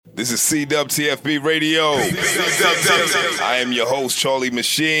This is CWTFB Radio. I am your host, Charlie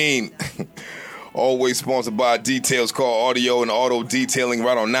Machine. Always sponsored by Details Car Audio and Auto Detailing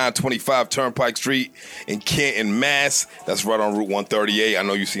right on 925 Turnpike Street in Canton, Mass. That's right on Route 138. I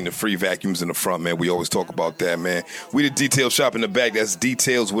know you've seen the free vacuums in the front, man. We always talk about that, man. We the detail shop in the back. That's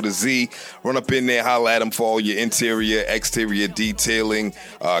Details with a Z. Run up in there, holla at them for all your interior, exterior detailing,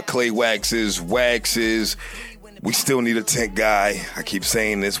 clay waxes. We still need a tint guy. I keep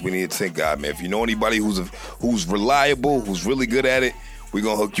saying this. We need a tint guy, man. If you know anybody who's reliable, who's really good at it, we're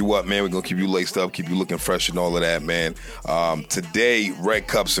going to hook you up, man. We're going to keep you laced up, keep you looking fresh and all of that, man. Today, Red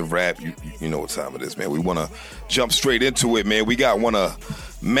Cups and Rap, you know what time it is, man. We want to jump straight into it, man. We got one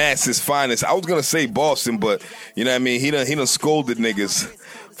of Mass's finest. I was going to say Boston, but, you know what I mean? He done scolded niggas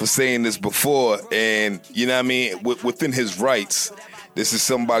for saying this before. And, you know what I mean? Within his rights, this is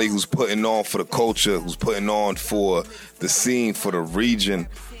somebody who's putting on for the culture, who's putting on for the scene, for the region.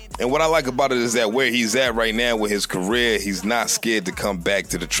 And what I like about it is that where he's at right now with his career, he's not scared to come back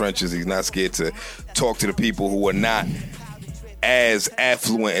to the trenches. He's not scared to talk to the people who are not as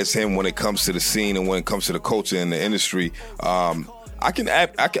affluent as him when it comes to the scene and when it comes to the culture and the industry. I can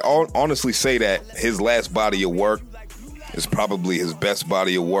honestly say that his last body of work is probably his best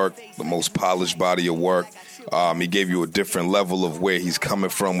body of work, the most polished body of work. He gave you a different level of where he's coming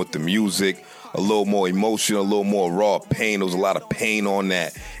from with the music. A little more emotional, a little more raw pain. There was a lot of pain on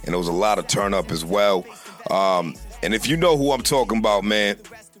that, and there was a lot of turn up as well. And if you know who I'm talking about, man,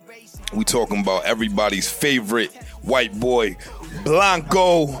 we talking about everybody's favorite white boy,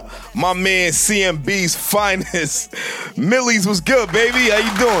 Blanco, my man CMB's finest. Millyz, was good, baby? How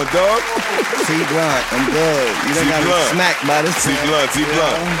you doing, dog? T-Blunt, I'm good. You done got me smacked by this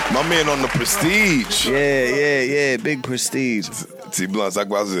T-Blunt. My man on the Prestige. Yeah, big Prestige. T-Blunt, ça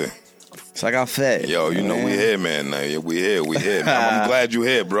quoi c'est? So I got fat. Yo, you know we here, man. We here. Man. I'm glad you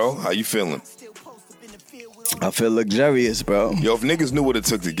here, bro. How you feeling? I feel luxurious, bro. Yo, if niggas knew what it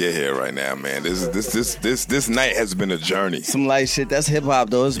took to get here right now, man, this night has been a journey. Some light shit. That's hip hop,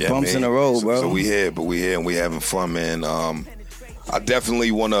 though. It's bumps in the road, bro. So we here, and we having fun, man. I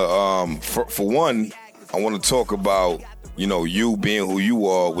definitely want to, for one, I want to talk about, you know, you being who you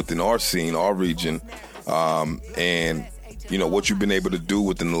are within our scene, our region, and you know what you've been able to do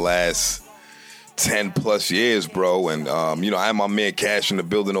within the last 10 plus years, bro. And, you know, I have my man Cash in the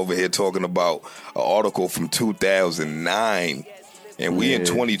building over here talking about an article from 2009. And we in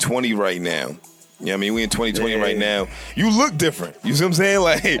 2020 right now. You know what I mean? We in 2020 right now. You look different. You see what I'm saying?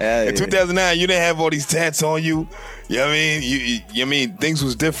 Like, in 2009, you didn't have all these tats on you. You know what I mean? You mean, things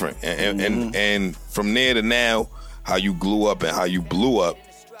was different. And from there to now, how you glue up and how you blew up,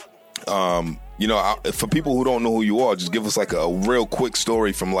 you know, for people who don't know who you are, just give us like a real quick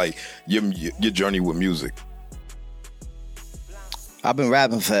story from like your journey with music. I've been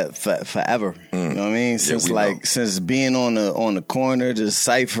rapping forever. You know what I mean? Since being on the corner, just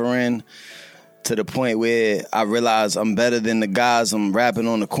ciphering to the point where I realized I'm better than the guys I'm rapping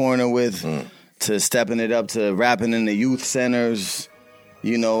on the corner with, to stepping it up to rapping in the youth centers.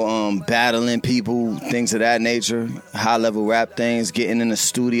 You know, battling people, things of that nature, high level rap things, getting in the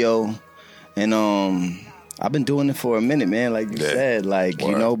studio. And I've been doing it for a minute, man, like you said, like,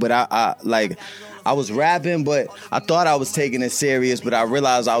 you know, but I was rapping, but I thought I was taking it serious, but I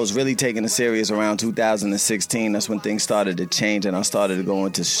realized I was really taking it serious around 2016. That's when things started to change, and I started to go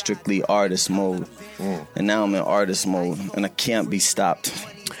into strictly artist mode. And now I'm in artist mode, and I can't be stopped.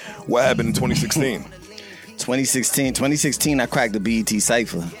 What happened in 2016? 2016, I cracked the BET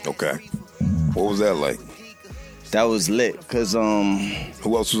Cypher. Okay. What was that like? That was lit, because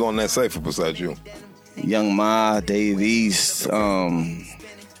who else was on that cypher besides you? Young Ma, Dave East, I'm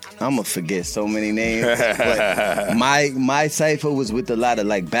gonna forget so many names. But my cypher was with a lot of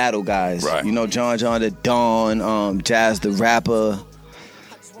like battle guys. Right. You know, John the Don, Jazz the Rapper.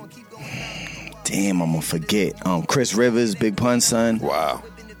 Damn, I'm gonna forget. Chris Rivers, Big Pun Son. Wow.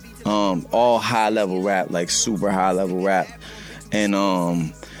 All high level rap, like super high level rap. And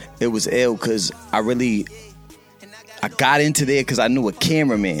it was ill because I got into there because I knew a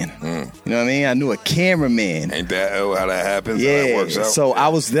cameraman. You know what I mean? I knew a cameraman. Ain't that how that happens? Yeah. How that works out? So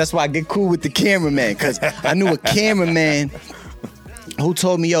that's why I get cool with the cameraman, because I knew a cameraman who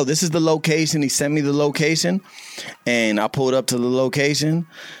told me, yo, this is the location. He sent me the location, and I pulled up to the location.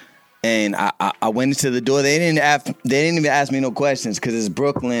 And I went into the door. They didn't even ask me no questions because it's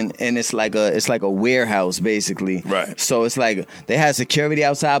Brooklyn and it's like a warehouse basically. Right. So it's like they had security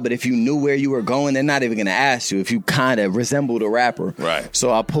outside, but if you knew where you were going, they're not even gonna ask you if you kind of resembled a rapper. Right.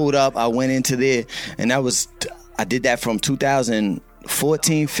 So I pulled up. I went into there, and I did that from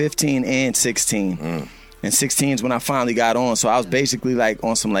 2014, 15, and 16. And 16 is when I finally got on. So I was basically like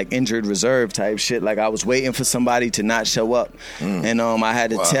on some like injured reserve type shit. Like I was waiting for somebody to not show up. And I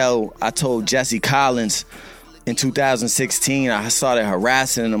had to I told Jesse Collins in 2016, I started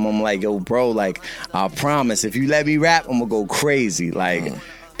harassing him. I'm like, yo, bro, like, I promise, if you let me rap, I'm gonna go crazy. Like,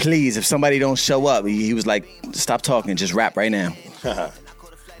 please, if somebody don't show up, he was like, stop talking, just rap right now.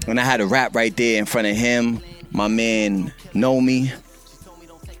 And I had to rap right there in front of him, my man Know Me,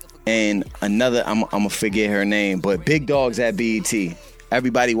 and another, I'm gonna forget her name, but big dogs at BET.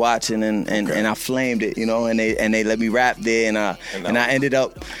 Everybody watching and I flamed it, you know, and they let me rap there, and I ended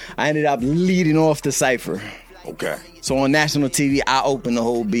up leading off the cypher. Okay. So on national TV, I opened the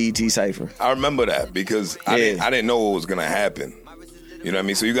whole BET cypher. I remember that because I didn't know what was gonna happen. You know what I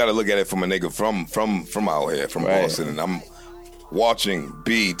mean? So you got to look at it from a nigga from out here, from Boston, and I'm watching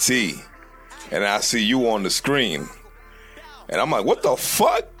BET, and I see you on the screen. And I'm like, what the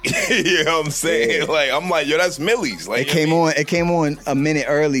fuck? You know what I'm saying? Yeah. Like, I'm like, yo, that's Millyz. Like, it came on a minute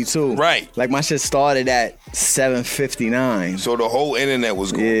early too. Right. Like my shit started at 7:59. So the whole internet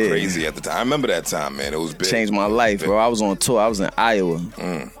was going crazy at the time. I remember that time, man. It was big. Changed my life, bro. I was on tour. I was in Iowa.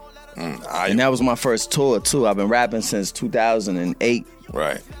 Iowa. And that was my first tour too. I've been rapping since 2008.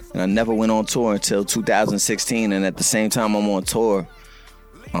 Right. And I never went on tour until 2016. And at the same time I'm on tour,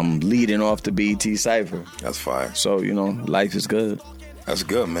 I'm leading off the BET cypher. That's fire. So, you know, life is good. That's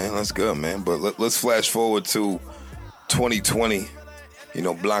good, man. That's good, man. But let's flash forward to 2020. You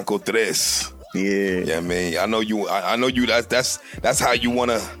know, Blanco Tres. Yeah. Yeah, man. I know you. That's how you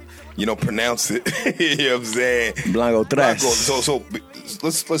wanna, you know, pronounce it. You know what I'm saying? Blanco Tres. Blanco. So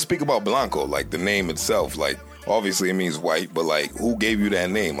let's speak about Blanco, like the name itself. Like, obviously it means white, but like, who gave you that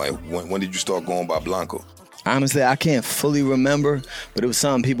name? Like, when did you start going by Blanco? Honestly, I can't fully remember, but it was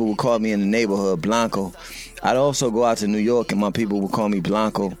something people would call me in the neighborhood, Blanco. I'd also go out to New York and my people would call me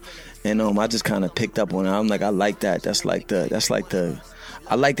Blanco. And I just kind of picked up on it. I'm like, I like that.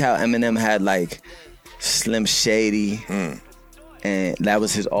 I liked how Eminem had like Slim Shady, and that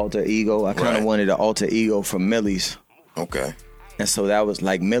was his alter ego. I kind of wanted an alter ego from Millyz. Okay. And so that was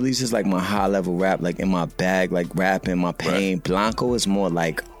like, Millyz is like my high level rap, like in my bag, like rapping, my pain. Right. Blanco is more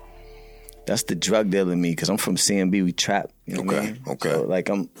like, that's the drug dealer in me, because I'm from CMB, we trap. You know what I mean? Okay. So like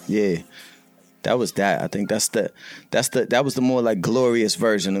that was that. I think that was the more like glorious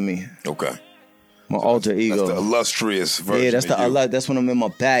version of me. Okay. My alter ego. That's the illustrious version. Yeah, that's when I'm in my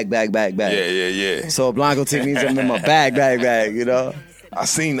bag. Yeah. So Blanco to means I'm in my bag, you know? I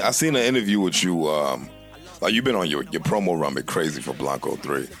seen an interview with you, like you've been on your promo run, been crazy for Blanco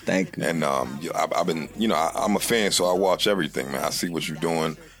 3. Thank you. And I've been, you know, I'm a fan, so I watch everything, man. I see what you're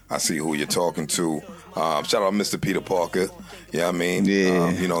doing. I see who you're talking to. Shout out Mr. Peter Parker. Yeah, I mean,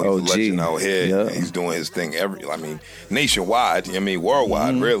 you know, he's a legend out here. Yep. He's doing his thing nationwide. I mean,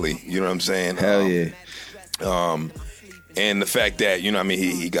 worldwide, really. You know what I'm saying? Hell yeah. And the fact that, you know, I mean,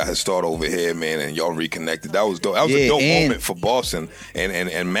 he got his start over here, man, and y'all reconnected. That was dope. That was a dope moment for Boston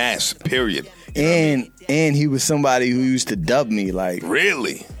and Mass, period. And he was somebody who used to dub me, like.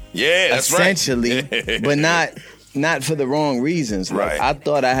 Really? Yeah, that's essentially, right. But not for the wrong reasons. Like, I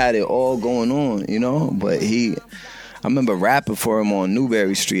thought I had it all going on, you know, but I remember rapping for him on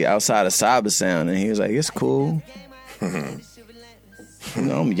Newberry Street outside of Cyber Sound, and he was like, it's cool. You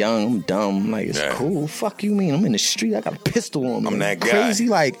know, I'm young, I'm dumb. I'm like, it's cool. Fuck you mean? I'm in the street, I got a pistol on me. I'm that guy. Crazy,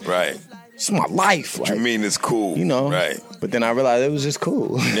 like, it's my life. What like, you mean it's cool? You know, right. But then I realized it was just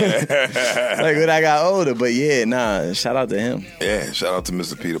cool. Like when I got older, but shout out to him. Yeah, shout out to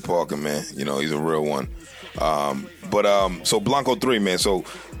Mr. Peter Parker, man. You know, he's a real one. So Blanco 3, man. So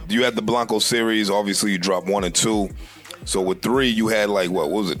you had the Blanco series. Obviously, you dropped 1 and 2. So with 3, you had like what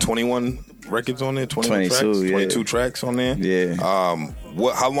was it? 21 records on there. 22 tracks. 22 tracks on there. Yeah.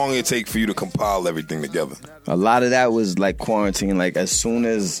 How long did it take for you to compile everything together? A lot of that was like quarantine. Like as soon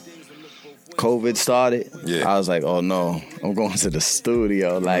as COVID started, I was like, oh no, I'm going to the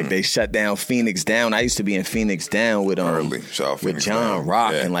studio. Like they shut down Phoenix Down. I used to be in Phoenix Down with John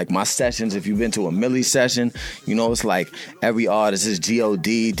Rock. And like my sessions, if you've been to a Millyz session, you know it's like every artist is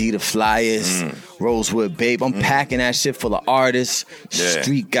G.O.D., D the Flyers, Rosewood Babe. I'm packing that shit full of artists,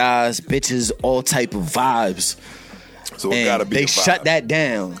 street guys, bitches, all type of vibes. So it gotta be they shut that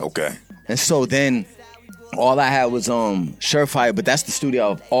down. Okay. And so then all I had was Surefire, but that's the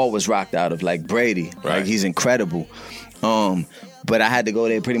studio I've always rocked out of, like Brady. Right. Like he's incredible. But I had to go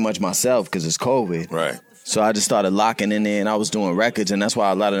there pretty much myself because it's COVID. Right. So I just started locking in there and I was doing records, and that's why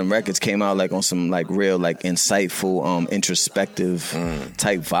a lot of them records came out like on some like real like insightful, introspective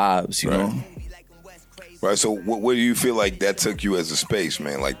type vibes, you know? Right. So where do you feel like that took you as a space,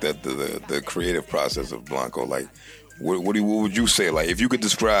 man? Like that the creative process of Blanco, like What would you say? Like, if you could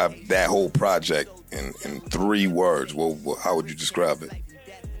describe that whole project in 3 words, how would you describe it?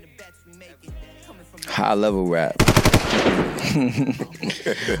 High level rap.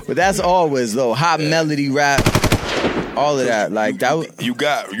 But that's always though. High melody rap. All of that. Like that. You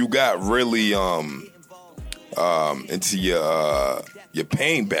got really into your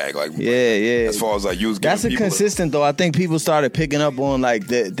pain bag, like yeah. As far as like you was that's giving consistent though. I think people started picking up on like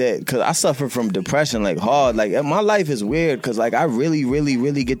that because I suffer from depression like hard. Like my life is weird because like I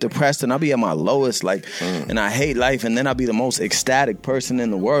really get depressed and I'll be at my lowest like and I hate life and then I'll be the most ecstatic person in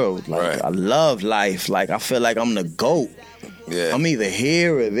the world. Like right. I love life. Like I feel like I'm the GOAT. Yeah. I'm either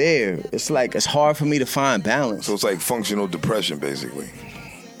here or there. It's like it's hard for me to find balance. So it's like functional depression basically.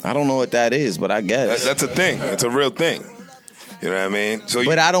 I don't know what that is, but I guess that's a thing. It's a real thing. You know what I mean?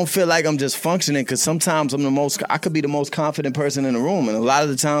 But I don't feel like I'm just functioning because sometimes I could be the most confident person in the room, and a lot of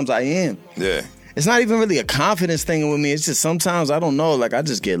the times I am. Yeah. It's not even really a confidence thing with me. It's just sometimes I don't know, like I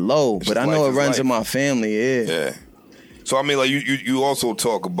just get low. But I know it runs in my family. Yeah. So I mean, like you also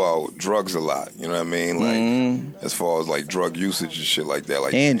talk about drugs a lot. You know what I mean? Like as far as like drug usage and shit like that.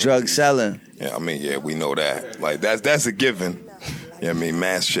 Like and drug selling. Yeah, I mean, we know that. Like that's a given. Yeah, I mean,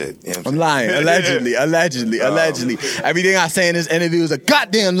 mass shit. You know I'm lying. Allegedly. Everything I say in this interview is a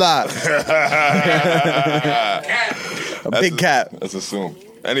goddamn lie. Big cap. That's assumed.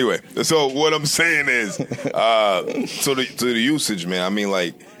 Anyway, so what I'm saying is, to the usage, man. I mean,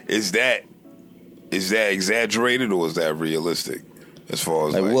 like, is that exaggerated or is that realistic? As far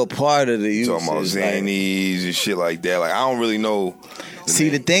as like what part of the usage? Talking about Xannies and shit like that. Like I don't really know. See,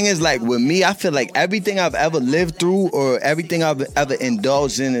 the thing is, like with me, I feel like everything I've ever lived through or everything I've ever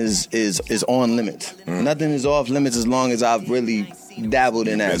indulged in is on limits. Nothing is off limits as long as I've really dabbled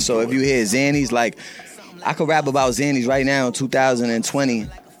in that. So if you hear Xannies, like I could rap about Xannies right now in 2020.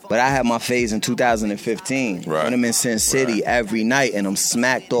 But I had my phase in 2015 when I'm in Sin City every night and I'm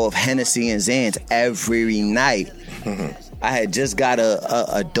smacked off Hennessy and Xans every night. I had just got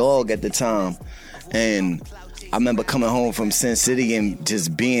a dog at the time, and I remember coming home from Sin City and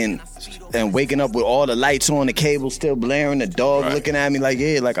just waking up with all the lights on, the cable still blaring, the dog looking at me like,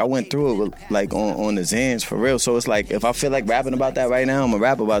 like I went through it with, like on the Xans for real. So it's like if I feel like rapping about that right now, I'm gonna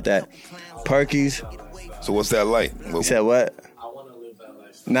rap about that. Perkies. So what's that like? You said what?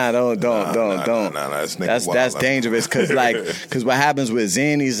 Nah, don't. That's dangerous because what happens with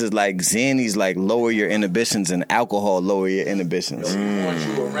Xannies is like Xannies like lower your inhibitions and alcohol lower your inhibitions.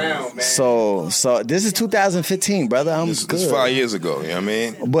 So this is 2015, brother. I'm good. It's 5 years ago. You know what I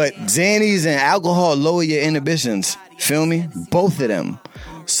mean? But Xannies and alcohol lower your inhibitions. Feel me? Both of them.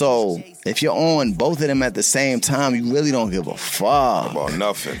 So if you're on both of them at the same time, you really don't give a fuck about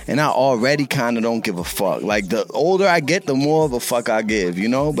nothing. And I already kind of don't give a fuck. Like the older I get, the more of a fuck I give, you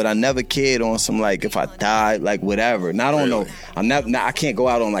know. But I never cared on some like if I died, like whatever. And I don't know. I can't go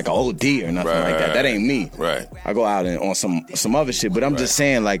out on like an OD or nothing like that. That ain't me. Right. I go out on some other shit. But I'm just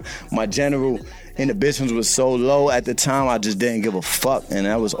saying, like my general inhibitions was so low at the time, I just didn't give a fuck. And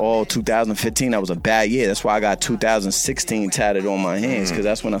that was all 2015. That was a bad year. That's why I got 2016 tatted on my hands, because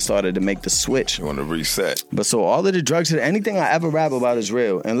that's when I started to make the switch. You want to reset. But so all of the drugs, anything I ever rap about is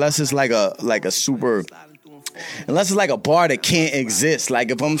real, unless it's like a super, unless it's like a bar that can't exist.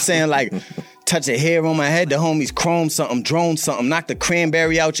 Like if I'm saying like touch a hair on my head, the homies chrome something, drone something, knock the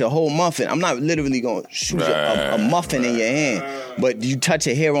cranberry out your whole muffin. I'm not literally going to shoot a muffin in your hand. But you touch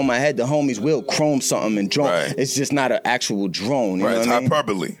a hair on my head, the homies will chrome something and drone. It's just not an actual drone. You know what I mean?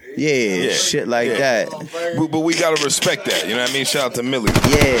 Hyperbole. Yeah, shit like that. But we got to respect that. You know what I mean? Shout out to Millyz.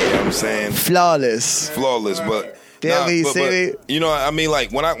 Yeah. You know what I'm saying? Flawless. But... you know, I mean,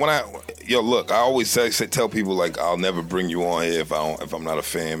 like when I look, I always tell people like I'll never bring you on here if I'm not a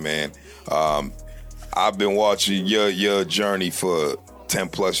fan, man. I've been watching your journey for 10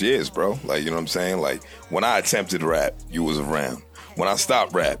 plus years, bro. Like, you know what I'm saying? Like when I attempted rap, you was around. When I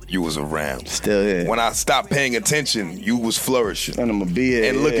stopped rap, you was around. Still here. When I stopped paying attention, you was flourishing. And I'm gonna be here.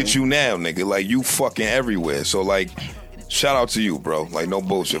 And look at you now, nigga. Like you fucking everywhere. So like, shout out to you, bro. Like no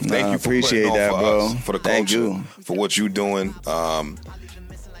bullshit. Thank you for appreciate putting on that, for bro. us, for the culture, for what you doing. And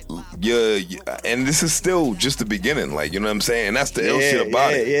this is still just the beginning, like, you know what I'm saying? And that's the ill shit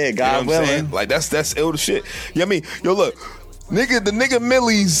about it. Yeah, God willing. Saying? Like that's ill shit. You know what I mean? Yo, look, the nigga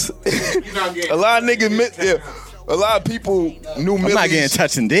Millyz, a lot of people knew Millyz. I'm not getting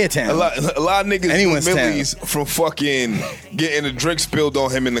touched in their town. A lot of niggas Anyone's knew Millyz from fucking getting a drink spilled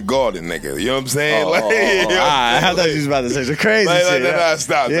on him in the garden, nigga. You know what I'm saying? I thought you was about to say some crazy shit.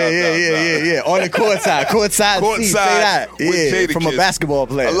 Stop. Yeah. On the courtside seat, say that. Yeah, from a basketball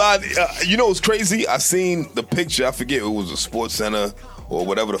player. A lot. You know what's crazy? I seen the picture. I forget it was a Sports Center or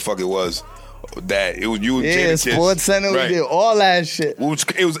whatever the fuck it was. that it was you and Jadakiss. Yeah, Sports Center, we did all that shit.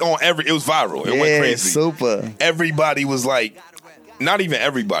 It was on it was viral. It went crazy. Super. Everybody was like, not even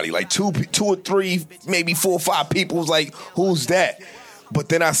everybody, like two or three, maybe 4 or 5 people was like, who's that? But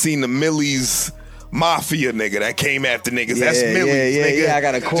then I seen the Millyz Mafia nigga that came after niggas. That's Millyz, nigga. Yeah, I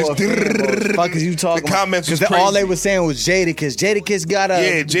got a call. What the fuck is you talking The comments was crazy. All they were saying was Jadakiss. Jadakiss got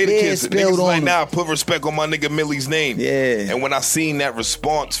a Jadakiss. spilled Niggas on like, him. nah, put respect on my nigga Millie's name. Yeah. And when I seen that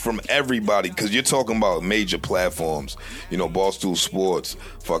response from everybody, because you're talking about major platforms, you know, Barstool Sports,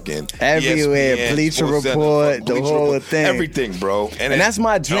 fucking everywhere, ESPN, Bleacher Sports Report, Center, the whole thing. Everything, bro. And that's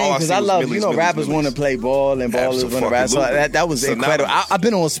my dream, because I love, Millie's, rappers want to play ball and ballers want to rap. So that was incredible. I've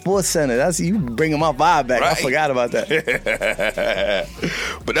been on Sports Center. That's you bringing my vibe back. Right. I forgot about that.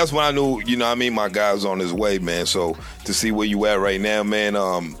 But that's when I knew, you know what I mean, my guy's on his way, man. So to see where you at right now, man,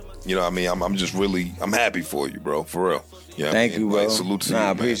 you know what I mean, I'm just really, I'm happy for you, bro, for real. You know Thank you, bro. Like, salute to you, I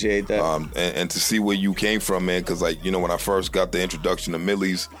appreciate that. And to see where you came from, man, because, like, you know, when I first got the introduction to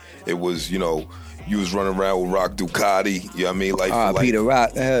Millyz, it was, you know, you was running around with Rock Ducati, you know what I mean? Like, R.I.P. to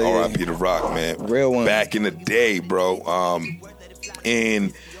Rock. R.I.P. to Rock, man. Real one. Back in the day, bro.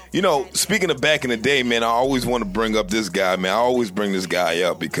 And, you know, speaking of back in the day, man, I always want to bring up this guy, man. I always bring this guy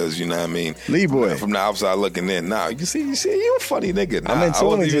up because, you know what I mean? Lee Boy. From the outside looking in. Nah, you see, you a funny nigga. Nah, I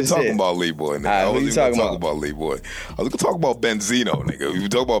wasn't even talking about Lee Boy, nigga. I wasn't even talking about Lee Boy. I was going to talk about Benzino, nigga. We were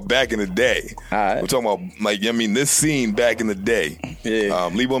talking about back in the day. All right. We're talking about, like, I mean, this scene back in the day. Yeah.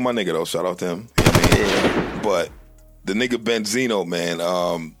 Lee Boy, my nigga, though. Shout out to him. You know what I mean? Yeah. But the nigga Benzino, man,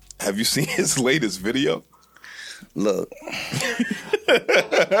 have you seen his latest video? Look.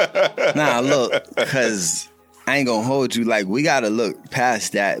 Look, because I ain't gonna hold you. Like, we gotta look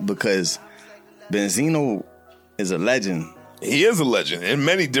past that, because Benzino is a legend. He is a legend in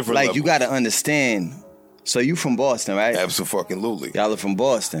many different levels. You gotta understand. So you from Boston, right? Absolutely. Y'all are from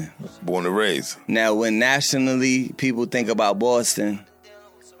Boston. Born and raised. Now, when nationally people think about Boston,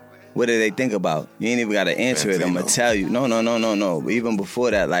 what do they think about? You ain't even gotta answer Benzino. It. I'm gonna tell you. No. Even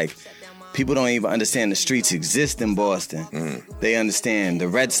before that, like, people don't even understand the streets exist in Boston. They understand the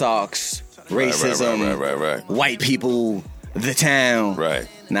Red Sox, racism, right. white people, the town. Right.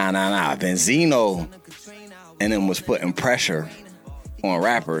 Nah. Benzino and them was putting pressure on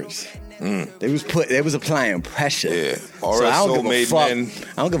rappers. They was applying pressure. Yeah. So I don't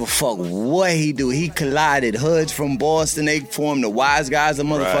give a fuck what he do. He collided hoods from Boston. They formed the Wise Guys. The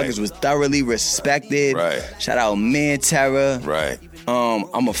motherfuckers was thoroughly respected. Right. Shout out Man Terror. Right.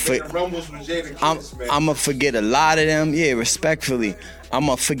 I'ma forget a lot of them. Yeah, respectfully,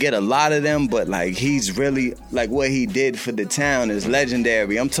 I'ma forget a lot of them. But, like, he's really, like, what he did for the town is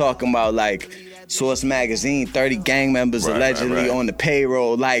legendary. I'm talking about, like, Source Magazine, 30 gang members allegedly on the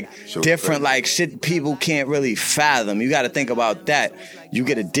payroll, like, different, like, shit people can't really fathom. You got to think about that. You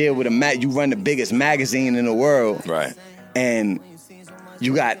get a deal with you run the biggest magazine in the world, right? And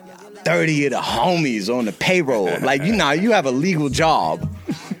you got 30 of the homies on the payroll. Like, you have a legal job.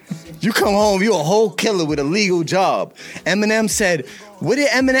 You come home, you a whole killer with a legal job. Eminem said, what did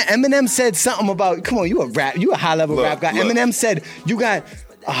Eminem said something about, come on, you a high-level rap guy. Eminem said, you got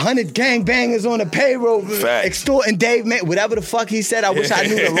 100 gangbangers on the payroll, extorting Dave, man, whatever the fuck he said. I wish I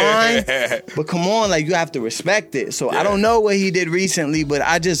knew the line. But come on, like, you have to respect it. So I don't know what he did recently, but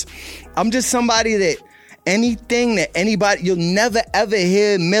I'm just somebody that anything that anybody, you'll never ever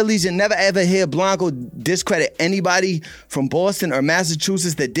hear Millyz, you'll never ever hear Blanco discredit anybody from Boston or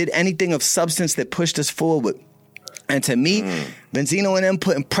Massachusetts that did anything of substance that pushed us forward. And to me, Benzino and them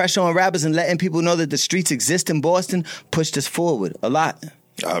putting pressure on rappers and letting people know that the streets exist in Boston pushed us forward a lot.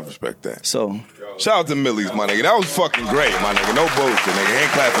 I respect that. So, shout out to Millyz, my nigga. That was fucking great, my nigga. No bullshit, nigga.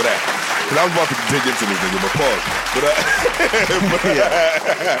 Hand clap for that. Because I was about to dig into this nigga, but pause.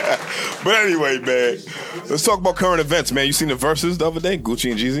 But anyway, man, let's talk about current events, man. You seen the Versus the other day, Gucci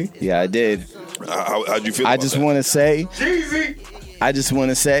and Jeezy? Yeah, I did. How'd you feel I about just that? want to say, Jeezy! I just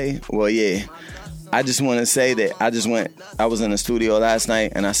want to say that I was in the studio last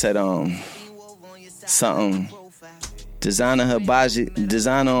night and I said, something. Designer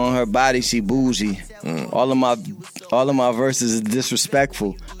on her body, she bougie. All of my verses is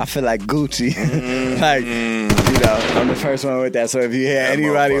disrespectful. I feel like Gucci. Like, you know, I'm the first one with that. So if you hear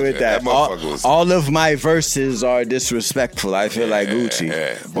anybody with that, all of my verses are disrespectful. I feel like Gucci.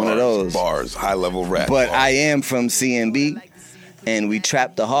 Bars, one of those. Bars, high level rap. But bars. I am from CMB, and we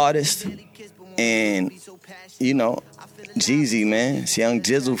trap the hardest. And, you know, Jeezy, man, it's Young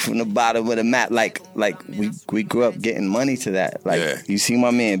Jizzle from the bottom of the map. Like we grew up getting money to that. Like, you see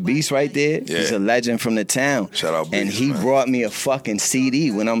my man Beast right there? Yeah. He's a legend from the town. Shout out Beast, and he brought me a fucking CD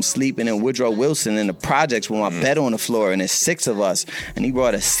when I'm sleeping in Woodrow Wilson in the projects with my bed on the floor, and there's 6 of us. And he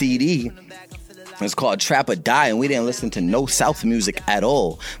brought a CD It's called Trap or Die, and we didn't listen to no South music at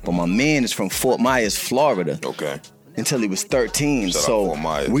all. But my man is from Fort Myers, Florida. Okay. Until he was 13. Shout out so Fort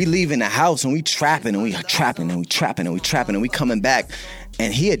Myers. we leaving the house and we trapping and we trapping and we trapping and we trapping and we coming back.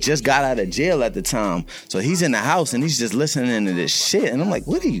 And he had just got out of jail at the time. So he's in the house and he's just listening to this shit. And I'm like,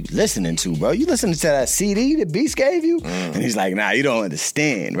 what are you listening to, bro? You listening to that CD that Beast gave you? And he's like, nah, you don't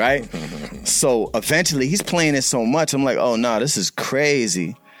understand, right? So eventually he's playing it so much. I'm like, oh, no, this is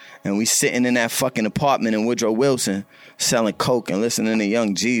crazy. And we sitting in that fucking apartment in Woodrow Wilson selling coke and listening to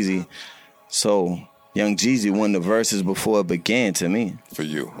Young Jeezy. So Young Jeezy won the verses before it began to me. For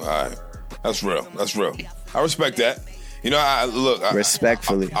you. All right. That's real. That's real. I respect that. You know,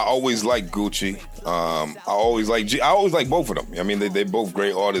 respectfully. I always like Gucci. I always like both of them. I mean, they both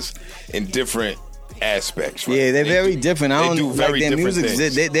great artists in different aspects. Right? Yeah, they're very different. I don't do very like their different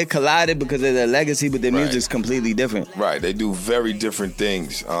music. They're collided because of their legacy, but their music's completely different. Right, they do very different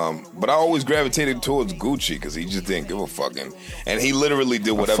things. But I always gravitated towards Gucci because he just didn't give a fucking, and he literally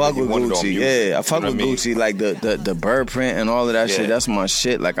did whatever he wanted on music. Yeah, I fuck with Gucci, like the bird print and all of that shit. That's my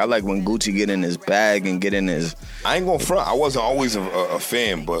shit. Like I like when Gucci get in his bag and get in his. I ain't gonna front. I wasn't always a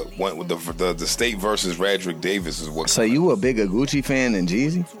fan, but when with the State versus Radrick Davis is what. So you a bigger Gucci fan than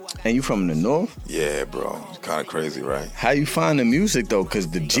Jeezy, and you from the North? Yeah, bro. It's kind of crazy, right? How you find the music though? Because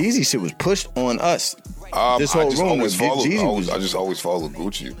the Jeezy shit was pushed on us. This whole room was Jeezy. I just always followed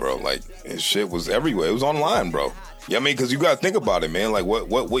Gucci, bro. Like his shit was everywhere. It was online, bro. Yeah, I mean, because you gotta think about it, man. Like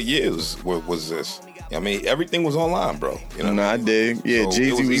what years was this? I mean, everything was online, bro. You know? No, I dig. Yeah, so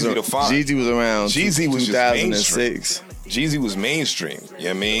Jeezy was easy to find. Jeezy was around. Jeezy was 2006. Jeezy was mainstream. You know what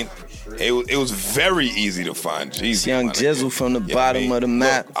I mean? It was very easy to find Jeezy. Young Jizzle from the bottom of the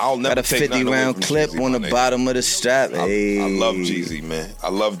map. Look, I'll never got a 50-round clip Jeezy, on the bottom of the strap. I love Jeezy, man. I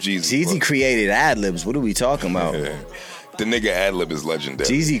love Jeezy. Jeezy created ad-libs. What are we talking about? The nigga ad-lib is legendary.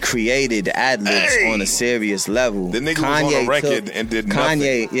 Jeezy created ad-libs on a serious level. The nigga was on a record and did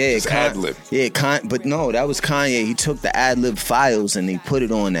nothing. Just ad-lib. But no, that was Kanye. He took the ad-lib files and he put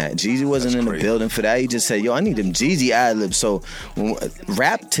it on that. Jeezy wasn't in the building for that. He just said, yo, I need them Jeezy ad-libs. So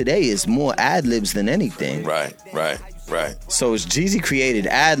rap today is more ad-libs than anything. Right. So it's Jeezy created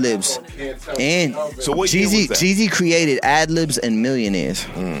ad-libs and so what Jeezy created ad-libs and Millionaires.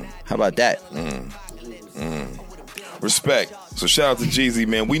 How about that? Respect. So shout out to Jeezy,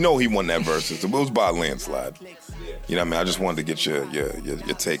 man. We know he won that versus. It was by a landslide. You know what I mean? I just wanted to get your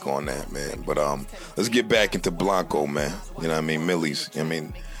take on that, man. But let's get back into Blanco, man. You know what I mean? Millyz. I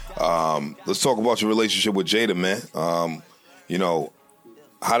mean, let's talk about your relationship with Jada, man. You know,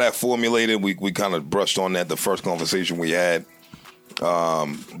 how that formulated. We kind of brushed on that the first conversation we had.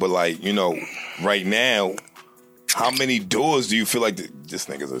 But like, you know, right now, how many doors do you feel like this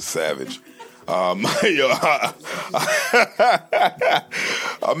nigga's a savage? I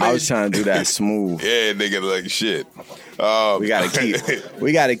was trying to do that smooth. Yeah, nigga, like shit. We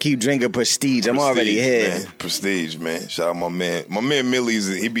gotta keep drinking Prestige. I'm already here. Man. Prestige, man. Shout out my man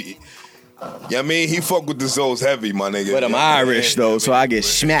Millyz. He be. Yeah, I mean, he fuck with the souls heavy, my nigga. But I'm Irish though, so I get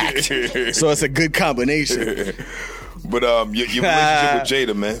smacked. So it's a good combination. But your relationship with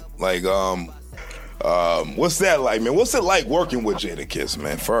Jada, man. Like, what's that like, man? What's it like working with Jada Kiss,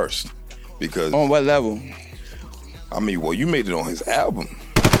 man? First. Because on what level? I mean, well, you made it on his album.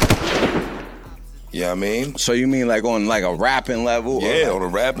 Yeah, I mean. So you mean like on like a rapping level? Yeah, on a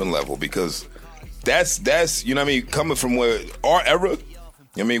rapping level, because that's you know what I mean, coming from where our era.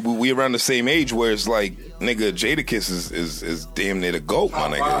 I mean, we around the same age where it's like, nigga, Jada Kiss is damn near the GOAT, my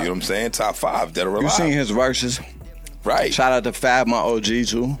nigga. You know what I'm saying? Top 5, dead or alive. You seen his verses? Right. Shout out to Fab, my OG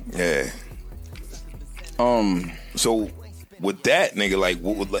too. Yeah. So. With that, nigga, like,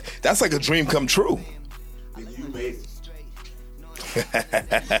 that's like a dream come true. You made it.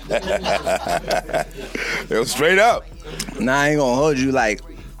 Yo, straight up. Nah, I ain't gonna hold you. Like,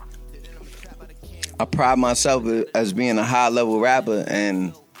 I pride myself as being a high-level rapper,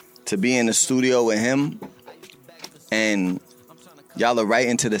 and to be in the studio with him, and y'all are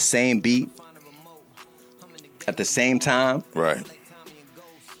writing to the same beat at the same time. Right.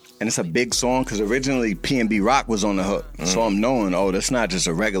 And it's a big song because originally P&B Rock was on the hook. So I'm knowing, that's not just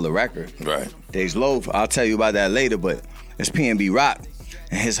a regular record. Right. Dej Loaf, I'll tell you about that later, but it's P&B Rock.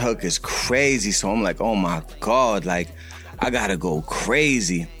 And his hook is crazy. So I'm like, oh my God, like, I gotta go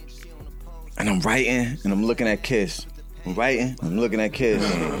crazy. And I'm writing and I'm looking at Kiss. I'm writing, I'm looking at Kiss.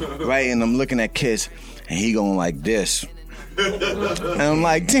 Writing, I'm looking at Kiss. And he going like this. And I'm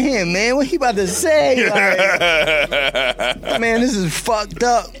like, damn, man, what he about to say? Like, man, this is fucked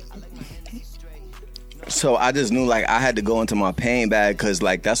up. So I just knew, like, I had to go into my pain bag because,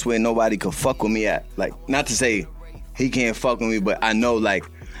 like, that's where nobody could fuck with me at. Like, not to say he can't fuck with me, but I know, like,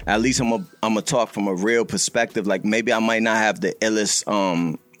 at least I'm gonna talk from a real perspective. Like maybe I might not have the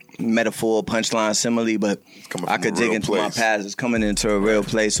illest metaphor, punchline, simile, but I could dig into my past. It's coming into a real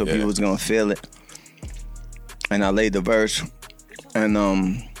place, so people's gonna feel it. And I laid the verse, and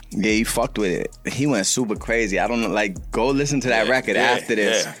yeah, he fucked with it. He went super crazy. I don't know, like, go listen to that record after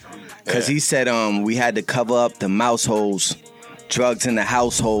this. Because he said we had to cover up the mouse holes, drugs in the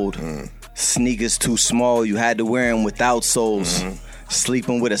household, sneakers too small, you had to wear them without soles,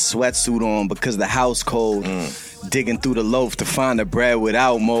 sleeping with a sweatsuit on because the house cold, digging through the loaf to find the bread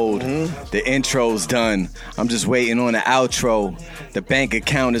without mold. The intro's done, I'm just waiting on the outro. The bank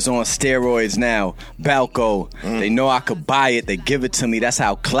account is on steroids now, Balco. They know I could buy it, they give it to me, that's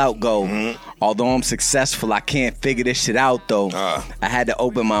how clout go. Although I'm successful, I can't figure this shit out though. I had to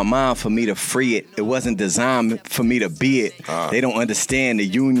open my mind for me to free it. It wasn't designed for me to be it. They don't understand the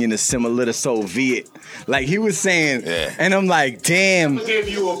Union is similar to Soviet. Like he was saying, and I'm like, damn. I gave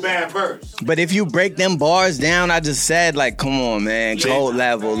you a bad verse. But if you break them bars down, I just said, like, come on, man, cold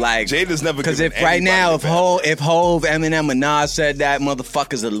level. Like, Jada's never. Because if right now, if Hove, Eminem, and Nas said that,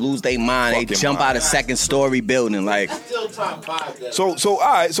 motherfuckers would lose their mind. They jump out a second story building, like. Still top 5. So all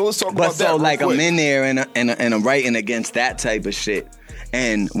right. So let's talk about that. So like, quick. I'm in there and I'm writing against that type of shit.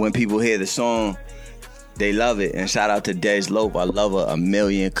 And when people hear the song, they love it. And shout out to Dej Loaf. I love her a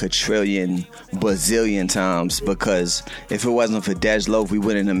million, quadrillion, bazillion times. Because if it wasn't for Dej Loaf, we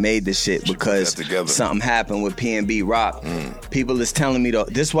wouldn't have made this shit. Because something happened with P&B Rock. People is telling me though.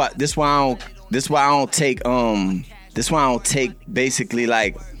 This why I don't take basically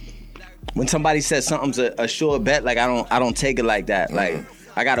like when somebody says something's a sure bet. Like I don't take it like that. Like.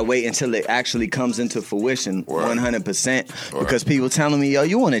 I gotta wait until it actually comes into fruition, 100%. Because people telling me, yo,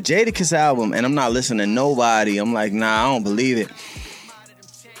 you want a Jadakiss album? And I'm not listening to nobody. I'm like, nah, I don't believe it.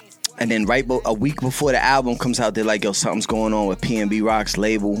 And then a week before the album comes out, they're like, yo, something's going on with P&B Rock's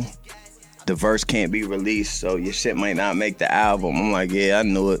label. The verse can't be released, so your shit might not make the album. I'm like, yeah, I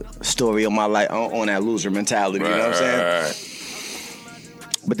knew it. Story of my life on that loser mentality, you know what I'm saying? Right.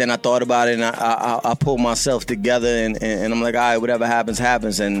 But then I thought about it, and I pulled myself together, and I'm like, all right, whatever happens,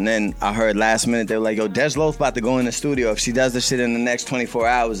 happens. And then I heard last minute, they were like, yo, Dej Loaf about to go in the studio. If she does this shit in the next 24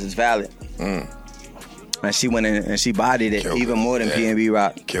 hours, it's valid. And she went in and she bodied it even more than P&B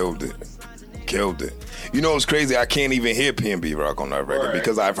Rock. Killed it. You know what's crazy? I can't even hear P&B Rock on that record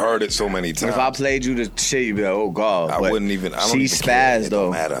because I've heard it so many times. If I played you the shit, you'd be like, oh, God. I wouldn't even. I don't she even spazzed,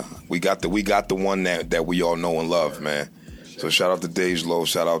 though. It don't matter. We got the one that we all know and love, man. So shout out to Dej Loaf.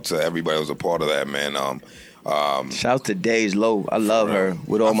 Shout out to everybody who was a part of that, man. Shout out to Dej Loaf. I love her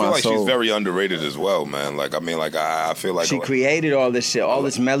with all my soul. I feel like she's very underrated as well, man. Like, I mean, like, I feel like she created all this shit, all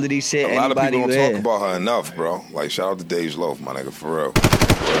this melody shit. A lot of people don't talk about her enough, bro. Like, shout out to Dej Loaf, my nigga, for real.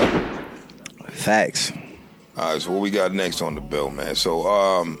 Facts. All right, so what we got next on the bill, man?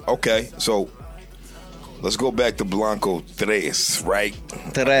 So, okay, so let's go back to Blanco Tres, right?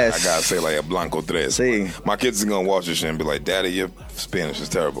 Tres. I gotta say like a Blanco Tres. Sí. My kids are gonna watch this shit and be like, Daddy, your Spanish is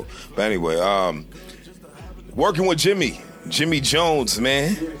terrible. But anyway, working with Jimmy Jones,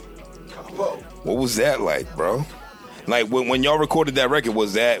 man. What was that like, bro? Like when y'all recorded that record,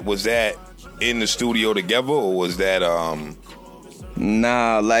 was that in the studio together, or was that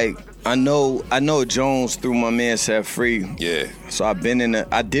Nah, like I know Jones through my man Set Free. Yeah. So I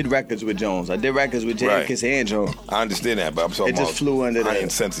did records with Jones. I did records with Jadakiss and Jones. I understand that, but I'm talking about it just flew under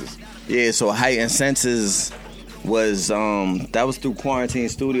Heightened Senses. Yeah, so Heightened Senses was that was through Quarantine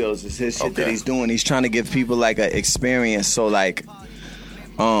Studios. It's his shit that he's doing. He's trying to give people like an experience. So like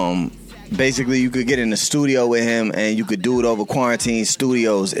basically you could get in the studio with him and you could do it over Quarantine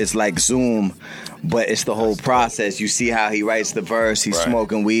Studios. It's like Zoom, but it's the whole process. You see how he writes the verse, he's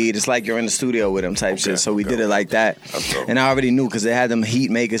smoking weed. It's like you're in the studio with him type shit. So we did it like that. And I already knew because they had them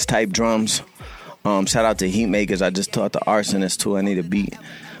Heat Makers type drums. Shout out to Heat Makers. I just taught the Arsonist too. I need a beat.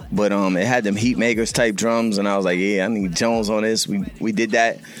 But it had them Heat Makers type drums, and I was like, yeah, I need Jones on this. We did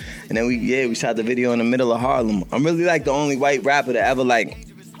that. And then we shot the video in the middle of Harlem. I'm really like the only white rapper to ever like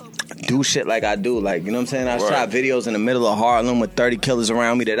do shit like I do. Like, you know what I'm saying? I shot videos in the middle of Harlem with 30 killers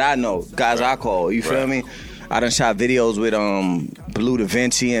around me that I know, guys I call. You feel me? I done shot videos with Blue Da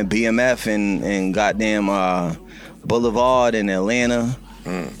Vinci and BMF and goddamn Boulevard in Atlanta.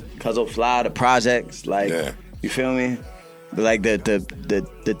 Cuzzo Fly, the projects. Like, you feel me? But like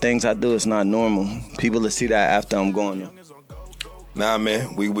the things I do, it's not normal. People will see that after I'm gone. Though. Nah,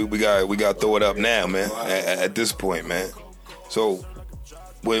 man, we got to throw it up now, man. At this point, man. So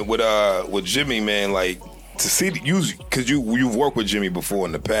with Jimmy, man, like to see because you've worked with Jimmy before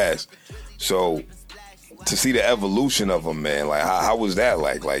in the past, so to see the evolution of him, man, like how was that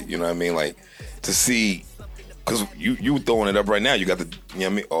like? Like, you know what I mean? Like to see Because you throwing it up right now. You got the, you know what I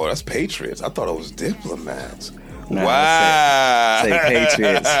mean? Oh, that's Patriots. I thought it was Diplomats. Nah, Wow. say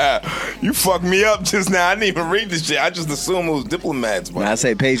Patriots. You fucked me up just now. I didn't even read this shit. I just assumed it was Diplomats, man. Nah, I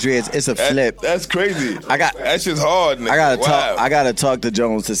say Patriots. It's a flip. That's crazy. That's just hard, nigga. I gotta talk to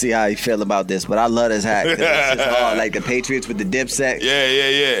Jones to see how he feel about this, but I love this hack. It's just hard. Like the Patriots with the Dipset.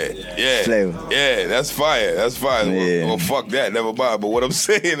 Yeah. Flavor. Yeah, that's fire. Yeah. Well, fuck that. Never mind. But what I'm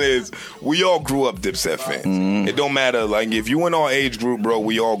saying is, we all grew up Dipset fans. Mm-hmm. It don't matter. Like, if you in our age group, bro,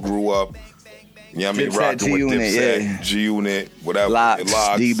 we all grew up. You know what I mean? Dipset, Rocking with G-Unit, Dipset, yeah. G-Unit, whatever. Locks,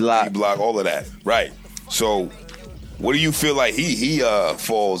 D-Block. D-Block, all of that. Right. So, what do you feel like he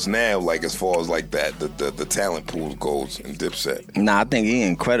falls now, like as far as like that, the talent pool goes in Dipset? Nah, I think he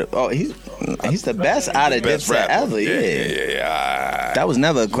incredible. Oh, he's the best out of Best Dipset rapper. ever. Yeah. That was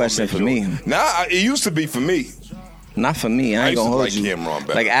never a question for me. Nah, it used to be for me. Not for me. I ain't used gonna to hold like you. Cameron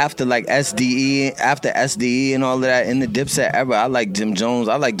better. Like after SDE and all of that in the Dipset era, I like Jim Jones.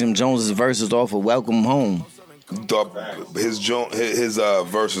 I like Jim Jones's verses off of Welcome Home. His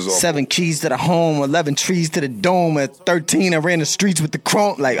verses off. 7 keys to the home, 11 trees to the dome. At 13, I ran the streets with the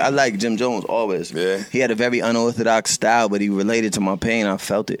chrome. Like I like Jim Jones always. Yeah. He had a very unorthodox style, but he related to my pain. I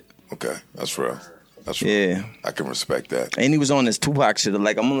felt it. Okay, that's real. That's real. Yeah. I can respect that. And he was on this Tupac shit.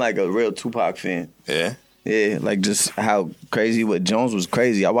 Like I'm like a real Tupac fan. Yeah. Yeah, like just how crazy what Jones was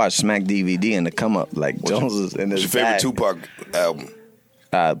crazy. I watched Smack DVD and the come up. Like Jones was in his What's your favorite bag. Tupac album?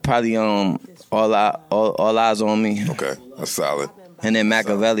 Probably All Eyes on Me. Okay, that's solid. And then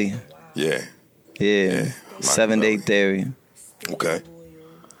Machiavelli. Yeah. 7 Day Theory. Okay.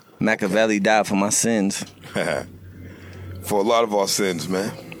 Machiavelli died for my sins. For a lot of our sins,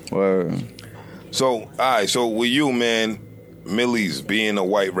 man. Word. So, all right, so with you, man, Millyz, being a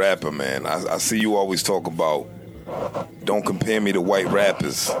white rapper, man, I see you always talk about don't compare me to white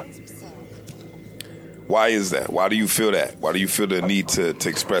rappers. Why is that? Why do you feel that? Why do you feel the need to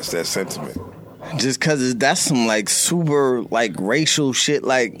express that sentiment? Just cause that's some like super like racial shit.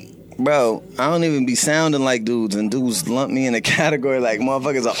 Like, bro, I don't even be sounding like dudes, and dudes lump me in a category like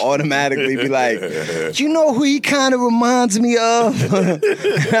motherfuckers will automatically be like, you know who he kind of reminds me of?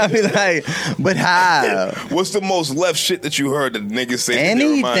 I be like, but how? What's the most left shit that you heard that niggas say?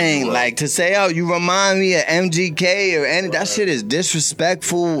 Anything like to say, oh, you remind me of MGK or any that shit is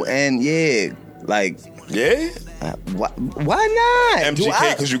disrespectful and yeah, like yeah. Why not?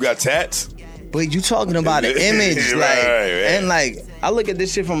 MGK because you got tats. But you talking about an image, like, and like, I look at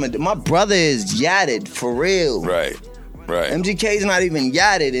this shit from my brother is yatted for real. Right. MGK's not even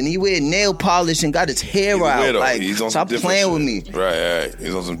yatted, and he wear nail polish and got his hair out. Like, he's on stop some playing shit. with me. Right.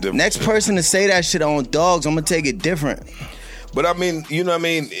 He's on some different. Next shit. person to say that shit on Dogs, I'm gonna take it different. But I mean, you know what I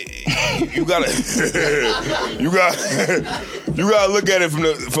mean? You gotta look at it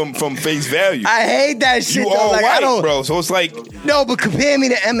from face value. I hate that shit. You though. all like, white, I don't, bro. So it's like no, but compare me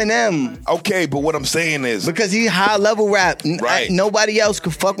to Eminem. Okay, but what I'm saying is because he high level rap. Right. Nobody else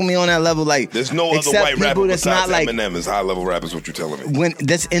could fuck with me on that level. Like there's no other white rapper that's besides not like Eminem is high level rap is what you're telling me. When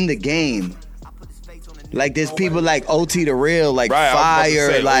that's in the game. Like there's people like OT the Real, like right,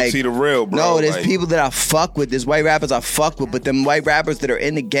 Fire, say, like OT the Real, bro. No, there's like, people that I fuck with. There's white rappers I fuck with, but them white rappers that are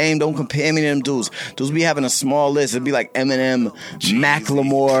in the game, don't compare me to them dudes. Those be having a small list. It'd be like Eminem,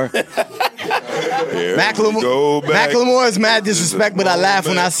 Macklemore. Macklemore is mad disrespect, but I laugh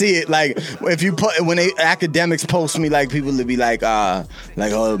when I see it. Like if you put when they academics post me, like people would be like oh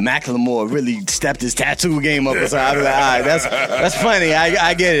Macklemore really stepped his tattoo game up or something. I'd be like, all right, that's funny.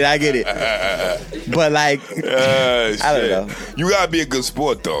 I get it. But like, I don't know. You gotta be a good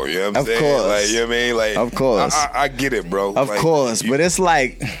sport though. You know what I'm saying? Course. Like, you know what I mean? Like, of course. I get it, bro. Of like, course, but it's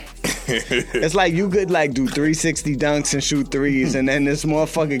like. It's like you could like do 360 dunks and shoot threes, and then this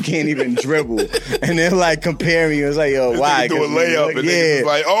motherfucker can't even dribble, and then like compare you. It's like, yo, why? He do a layup, and yeah,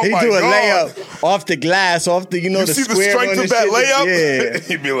 like, oh he my do a God. layup off the glass, off the you the see the square strength on of that shit. layup. Yeah,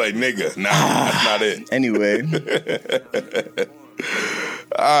 he'd be like, nigga, nah, that's not it. Anyway,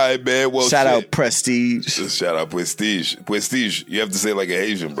 all right, man. Well, shout out Prestige. Just shout out Prestige. Prestige. You have to say it like an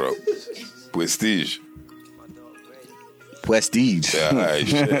Asian, bro. Prestige. Prestige. Yeah, all right,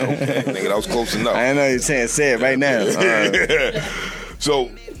 shit. Okay. Nigga, that was close enough. I know you're saying. Say it right now.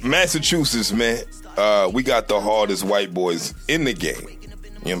 So, Massachusetts, man, we got the hardest white boys in the game. You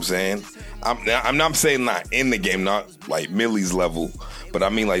know what I'm saying? I'm not saying not in the game, not like Millyz level, but I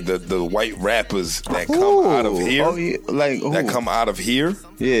mean like the white rappers that come out of here. Oh, yeah. Like that come out of here.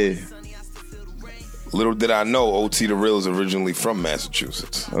 Yeah. Little did I know, OT the Real is originally from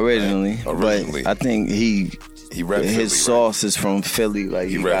Massachusetts. Originally. Originally. But I think he He rap Philly, his sauce is from Philly. Like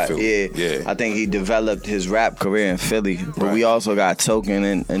he rap Philly. Yeah. I think he developed his rap career in Philly. But we also got Token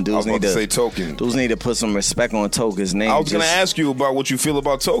and dudes I was about need to say Token. Dudes need to put some respect on Token's name. I was gonna ask you about what you feel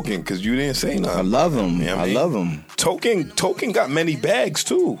about Token because you didn't say nothing. I love him. You know I love him. Token got many bags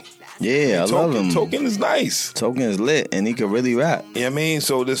too. Yeah, I love him. Token is nice. Token is lit, and he can really rap. You know what I mean?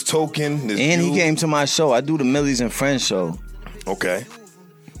 So this Token, and he came to my show. I do the Millyz and Friends show. Okay.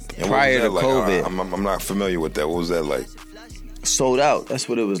 And prior to like? COVID. I'm not familiar with that. What was that like? Sold out. That's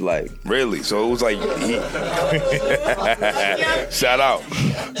what it was like. Really? So it was like... Shout out.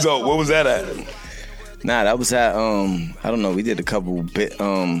 So what was that at? Nah, that was at, I don't know, we did a couple bit,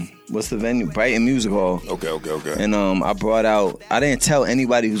 what's the venue? Brighton Music Hall. Okay. And I brought out, I didn't tell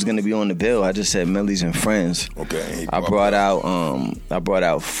anybody who's gonna be on the bill. I just said Millyz and Friends. Okay. I brought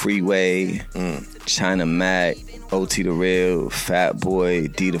out Freeway, China Mac, OT the Real, Fat Boy,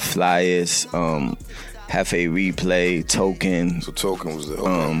 D the Flyers, Hefe Replay, Token. So Token was there.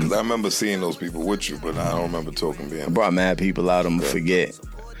 Okay. Because I remember seeing those people with you, but I don't remember Token being there. I brought mad people out, I'm gonna forget.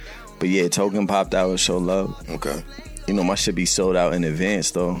 But yeah, Token popped out with Show Love. Okay. You know, my shit be sold out in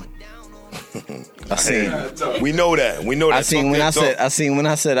advance though. I seen. We know that. I seen when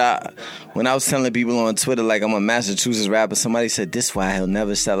I was telling people on Twitter like I'm a Massachusetts rapper. Somebody said this why he'll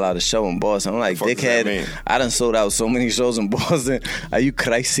never sell out a show in Boston. I'm like, dickhead. I done sold out so many shows in Boston. Are you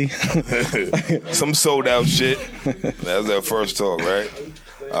crazy? Some sold out shit. That's our first talk, right?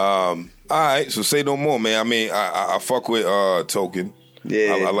 All right. So say no more, man. I mean, I fuck with Token.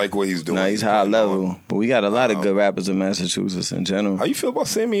 Yeah, I like what he's doing. Nah, he's high level. But we got a lot of good rappers in Massachusetts in general. How you feel about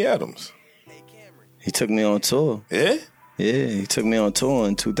Sammy Adams? He took me on tour. Yeah? Yeah, he took me on tour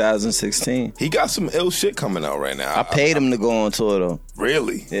in 2016. He got some ill shit coming out right now. I paid him to go on tour, though.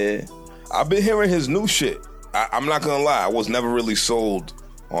 Really? Yeah. I've been hearing his new shit. I'm not gonna lie, I was never really sold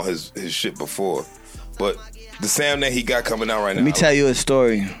on his shit before. But the Sam that he got coming out right now. Let me tell you a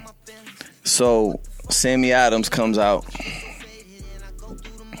story. So, Sammy Adams comes out.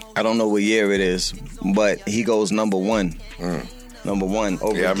 I don't know what year it is, but he goes number one. Number one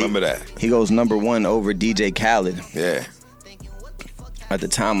over. Yeah, I remember that. He goes number one over DJ Khaled. Yeah. At the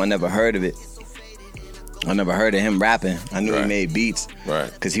time, I never heard of it. I never heard of him rapping. I knew he made beats. Right.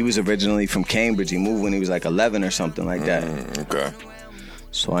 Because he was originally from Cambridge. He moved when he was like 11 or something like that. Okay.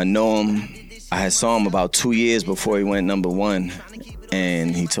 So I know him. I saw him about 2 years before he went number one.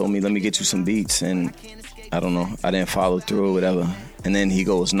 And he told me, let me get you some beats. And I don't know. I didn't follow through or whatever. And then he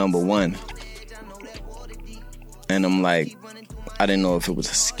goes number one. And I'm like, I didn't know if it was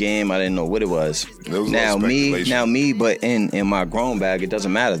a scam. I didn't know what it was. Now me, but in my grown bag, it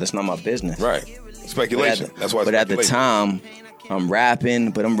doesn't matter. That's not my business. Right. Speculation. That's why. But at the time, I'm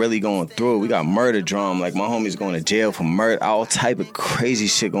rapping, but I'm really going through it. We got murder drum. Like my homie's going to jail for murder. All type of crazy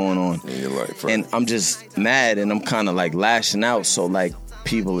shit going on. In your life, right? And I'm just mad, and I'm kind of like lashing out. So like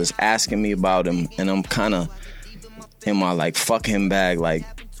people is asking me about him, and I'm kind of in my like fuck him bag, like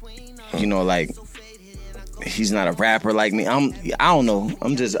you know, like he's not a rapper like me. I don't know.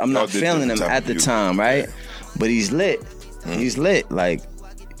 I'm not feeling him at the time, right? Yeah. But he's lit. He's lit. Like,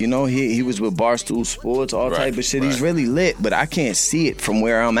 you know, he was with Barstool Sports, all type of shit. He's really lit, but I can't see it from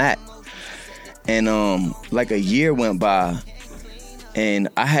where I'm at. And like a year went by, and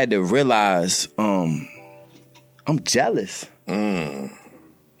I had to realize I'm jealous. You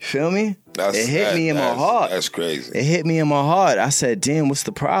feel me? It hit me in my heart. That's crazy. It hit me in my heart. I said, damn, what's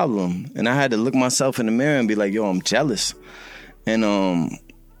the problem? And I had to look myself in the mirror and be like, yo, I'm jealous. And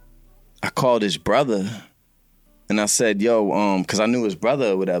I called his brother and I said, yo, because I knew his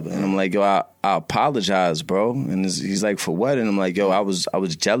brother or whatever. And I'm like, yo, I apologize, bro. And he's like, for what? And I'm like, yo, I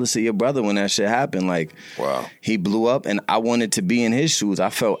was jealous of your brother when that shit happened. Like, wow. He blew up and I wanted to be in his shoes. I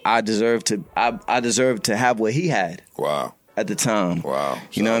felt I deserved to have what he had. Wow. At the time. Wow.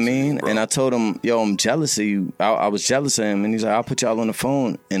 You know what I mean? And I told him, yo, I'm jealous of you. I was jealous of him. And he's like, I'll put y'all on the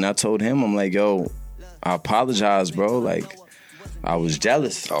phone. And I told him, I'm like, yo, I apologize, bro. Like, I was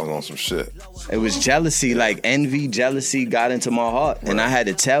jealous. I was on some shit. It was jealousy, like envy, jealousy got into my heart. Right. And I had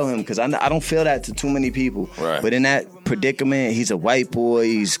to tell him, because I don't feel that to too many people. Right. But in that predicament, he's a white boy,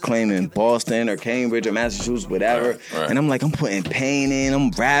 he's claiming Boston or Cambridge or Massachusetts, whatever. Right. And I'm like, I'm putting pain in, I'm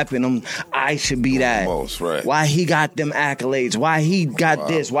rapping, I should be that. Almost, right. Why he got them accolades, why he got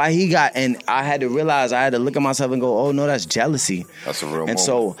this, why he got, and I had to realize, I had to look at myself and go, oh no, that's jealousy. That's a real moment. And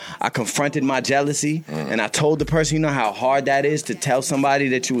so I confronted my jealousy, and I told the person, you know how hard that is to tell somebody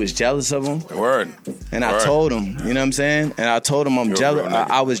that you was jealous of them? Word. And I told him, you know what I'm saying? And I told him I'm jealous.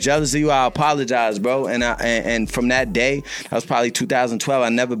 I was jealous of you. I apologize, bro. And from that day, day. That was probably 2012.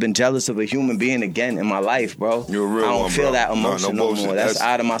 I've never been jealous of a human being again in my life, bro. You're a real I don't one, feel bro. that emotion no more. That's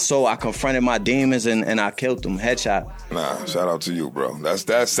out of my soul. I confronted my demons and I killed them. Headshot. Nah, shout out to you, bro.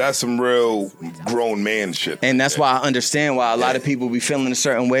 That's some real grown man shit. And that's why I understand why a lot of people be feeling a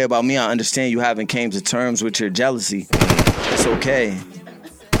certain way about me. I understand you haven't came to terms with your jealousy. It's okay.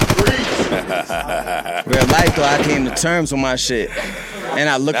 Real life though, I came to terms with my shit. And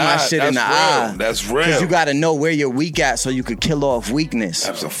I look my shit in the eye. That's real. Because you gotta know where you're weak at so you could kill off weakness.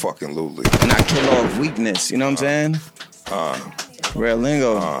 Absolutely. And I kill off weakness. You know what I'm saying? Real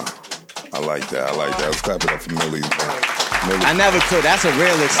lingo. I like that. Let's clap it up for Millyz, man. Millyz. I never could. That's a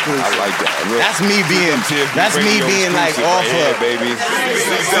real exclusive. I like that. That's me being like off right of. here, baby.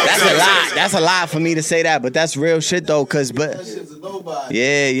 That's a lot. That's a lot for me to say that, but that's real shit though. Cause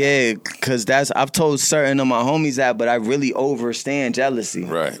I've told certain of my homies that, but I really overstand jealousy.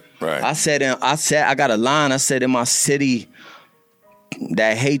 Right. I got a line. I said in my city,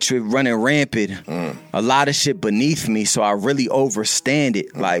 that hatred running rampant, a lot of shit beneath me, so I really overstand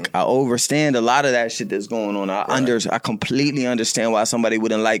it. Like I overstand a lot of that shit that's going on. I completely understand why somebody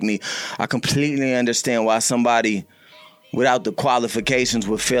wouldn't like me. I completely understand why somebody without the qualifications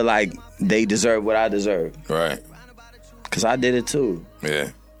would feel like they deserve what I deserve. Right. Cause I did it too. Yeah.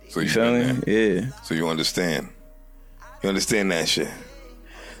 So you feel me? Yeah. So you understand. You understand that shit.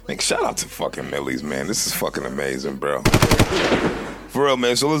 Like, shout out to fucking Millyz, man. This is fucking amazing, bro. For real,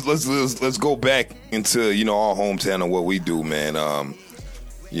 man. So let's go back into, our hometown and what we do, man.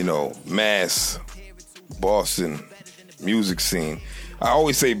 Mass, Boston, music scene. I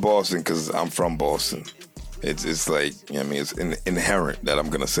always say Boston because I'm from Boston. It's like, it's inherent that I'm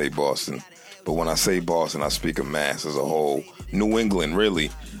gonna say Boston. But when I say Boston, I speak of Mass as a whole. New England, really.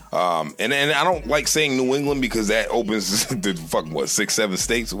 And I don't like saying New England because that opens the fucking 6, 7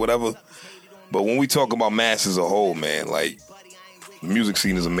 states or whatever. But when we talk about Mass as a whole, man, like, the music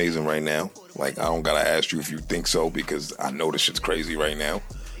scene is amazing right now. Like, I don't gotta ask you if you think so because I know this shit's crazy right now.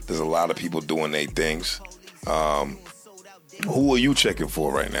 There's a lot of people doing their things. Who are you checking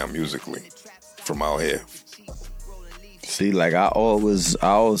for right now musically from out here? See, like I always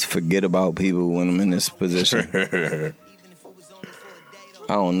forget about people when I'm in this position.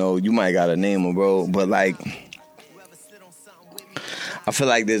 I don't know. You might got a name them, bro, but like, I feel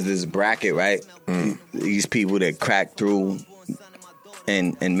like there's this bracket, right? These people that cracked through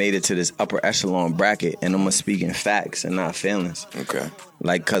and made it to this upper echelon bracket, and I'm speaking facts and not feelings. Okay.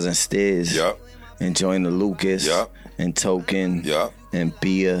 Like Cousin Stiz. Yup. And Joyner Lucas. Yup. And Token. Yup. And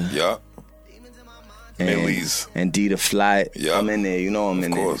Bia. Yup. Millyz. And D the Fly. Yep. I'm in there, I'm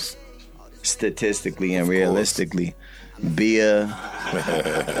in there. Statistically and realistically. Bia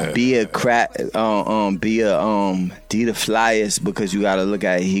crack D the Flyest, because you gotta look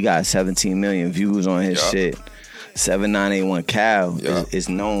at it, he got 17 million views on his shit. 7981 Cal is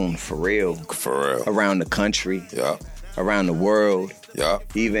known for real around the country, around the world.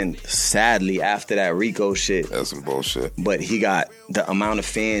 Even sadly after that Rico shit. That's some bullshit. But he got the amount of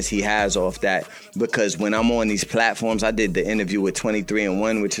fans he has off that, because when I'm on these platforms, I did the interview with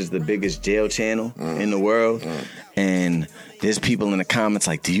 23andOne, which is the biggest jail channel in the world. And there's people in the comments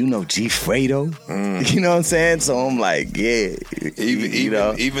like, do you know G Fredo? You know what I'm saying? So I'm like, yeah.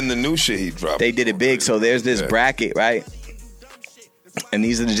 Even the new shit he dropped. They did it big. So there's this bracket, right? And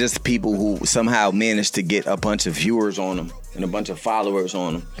these are just people who somehow managed to get a bunch of viewers on them and a bunch of followers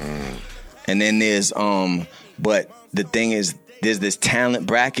on them. And then there's, but the thing is, there's this talent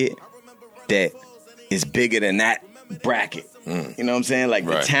bracket that is bigger than that bracket. You know what I'm saying? Like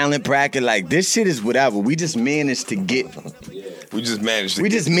the talent bracket, like this shit is whatever. We just managed to get. We just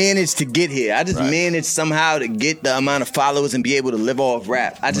managed to get here. I just managed somehow to get the amount of followers and be able to live off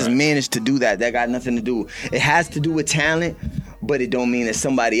rap. I just managed to do that. That got nothing to do. It has to do with talent, but it don't mean that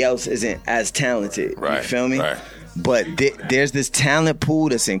somebody else isn't as talented. You feel me? But there's this talent pool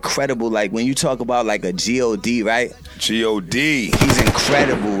that's incredible. Like when you talk about like a G.O.D., right? G.O.D. He's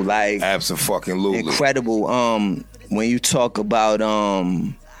incredible. Like absolutely incredible. When you talk about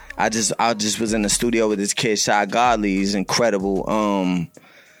I just was in the studio with this kid, Shy Godly. He's incredible.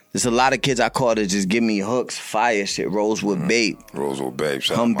 There's a lot of kids I call to just give me hooks, fire shit. Rosewood Babe. Rosewood Babe.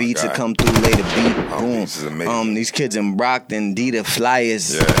 Hum Beats to come through later. Beat. Boom. Beats is amazing. These kids in Brockton, D the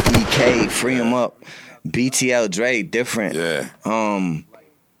Flyest, EK, Free 'em Up. BTL Dre, different. I'm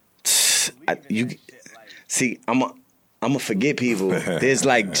gonna forget people. There's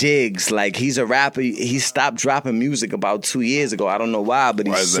like Jigs, like he's a rapper. He stopped dropping music about 2 years ago. I don't know why, but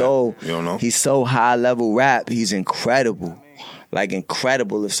he's so high level rap. He's incredible, like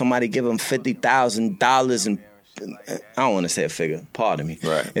incredible. If somebody give him $50,000 and I don't want to say a figure, pardon me.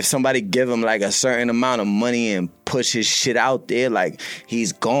 Right. If somebody give him like a certain amount of money and push his shit out there, like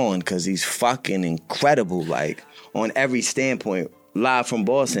he's gone because he's fucking incredible, like on every standpoint. Live from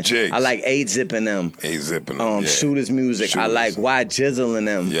Boston. Jigs. I like 8-Zip and them. 8-Zip and them. Shooters music. I like Y Jizzle and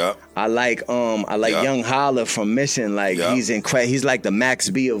them. Yep. I like Young Holla from Mission. Like he's incredible. He's like the Max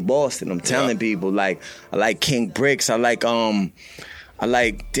B of Boston. I'm telling people. Like I like King Bricks. I like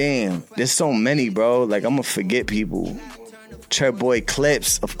damn. There's so many, bro. Like I'm gonna forget people. Chirp Boy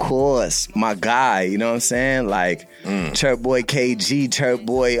Clips, of course, my guy. You know what I'm saying? Like Chirp Boy KG, Chirp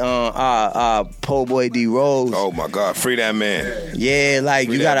Boy, Po Boy D Rose. Oh my God, free that man. Yeah, like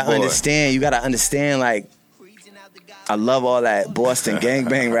Free you gotta boy. understand. You gotta understand. Like I love all that Boston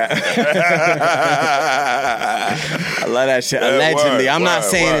gangbang rap. I love that shit. Allegedly, I'm not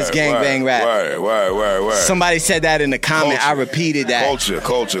saying it's gangbang rap. Word. Somebody said that in the comment. Culture. I repeated that. Culture.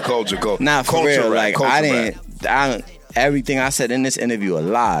 Nah, for culture real. rap, Like culture I rap. didn't. Everything I said in this interview a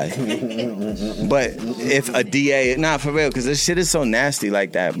lie. But if a DA, nah, for real, because this shit is so nasty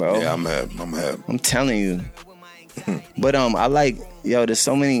like that, bro. Yeah, I'm happy. I'm telling you. But I like, there's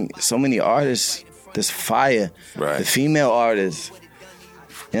so many artists that's fire. Right. The female artists.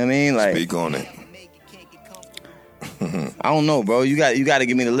 You know what I mean? Like, speak on it. I don't know, bro. You got to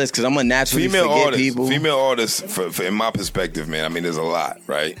give me the list because I'm gonna naturally forget people. Female artists, for in my perspective, man. I mean, there's a lot,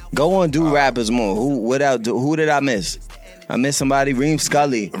 right? Go on, do rappers more. Who did I miss? I missed somebody. Reem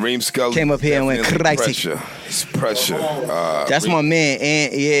Scully came up here and went crazy. It's pressure. That's my man.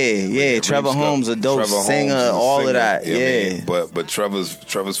 And yeah. Trevor Holmes, a dope singer, all of that. Yeah. But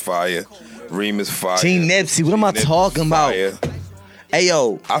Trevor's fire. Reem is fire. G Nipsey. What am I talking about? Hey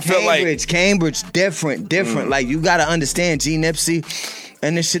yo, I feel Cambridge, different. Like you gotta understand G Nipsey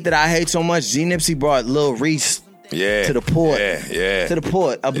and the shit that I hate so much. G Nipsey brought Lil Reese to the port. Yeah. To the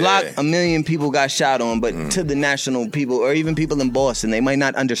port. A block, 1 million people got shot on, but to the national people or even people in Boston, they might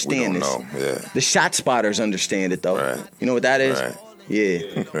not understand this. Know. Yeah. The shot spotters understand it though. Right. You know what that is? Right. Yeah.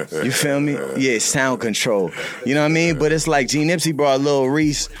 You feel me? Yeah, sound control. You know what I mean? But it's like G Nipsey brought Lil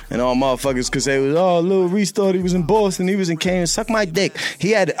Reese and all motherfuckers could say, Lil Reese thought he was in Boston, he was in Cambridge. Suck my dick.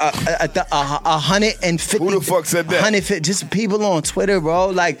 He had 150. Who the fuck said that? 150, just people on Twitter, bro.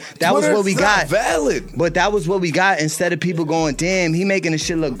 Like, that was what we got. Valid. But that was what we got instead of people going, damn, he making this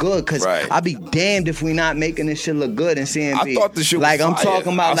shit look good. Because right. I'd be damned if we not making this shit look good in CMB. I thought the shit was like, fire. I'm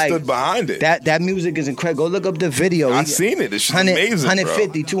talking about, I like, stood behind it. That music is incredible. Go look up the video. I seen it. This shit's amazing,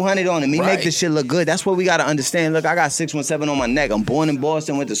 150, 200 on him. He right. make this shit look good. That's what we got to understand. Look, I got 617 on my neck. I'm born in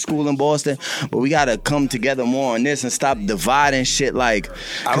Boston, went to school in Boston, but we got to come together more on this and stop dividing shit. Like,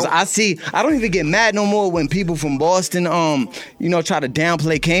 because I don't even get mad no more when people from Boston, try to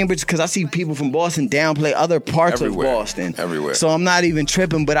downplay Cambridge, because I see people from Boston downplay other parts of Boston. Everywhere. So I'm not even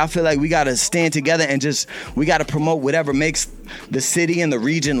tripping, but I feel like we got to stand together and we got to promote whatever makes the city and the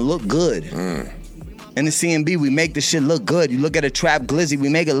region look good. In the CMB, we make the shit look good. You look at a Trap Glizzy, we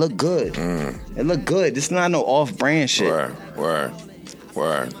make it look good. It look good. This is not no off-brand shit. Word.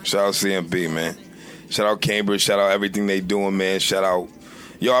 Shout out CMB, man. Shout out Cambridge. Shout out everything they doing, man. Shout out.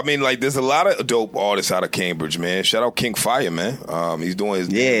 Yo, I mean, like, there's a lot of dope artists out of Cambridge, man. Shout out King Fire, man. He's doing his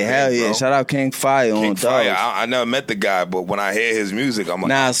thing, hell yeah. Bro. Shout out King Fire on Fire. I never met the guy, but when I hear his music, I'm like,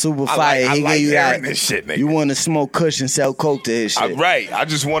 nah, super fire. I he like gave you that. This shit, nigga. You want to smoke kush and sell coke to his shit. Right. I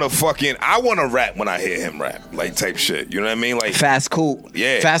just want to I want to rap when I hear him rap, like type shit. You know what I mean? Like Fast Coupe.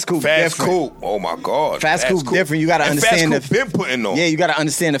 Yeah. Fast Coupe. Oh my God. Fast Coupe different. You got to understand Fast Coupe been putting on. Yeah, you got to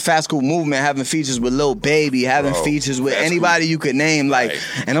understand the Fast Coupe movement, having features with Lil Baby, having features with anybody you could name. Like,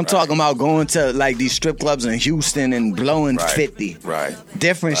 and I'm talking about going to like these strip clubs in Houston and blowing 50. Right.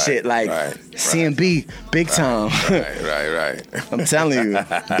 Different shit like CMB, big time. Right. I'm telling you,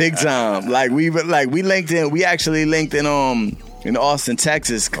 big time. Like we linked in. We actually linked in Austin,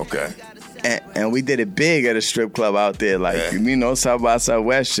 Texas. Okay. And we did it big at a strip club out there, like South by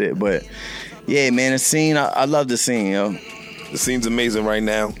Southwest shit. But yeah, man, the scene. I love the scene, yo. The scene's amazing right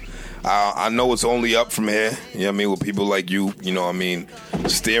now. I know it's only up from here. You know what I mean? With people like you, you know what I mean,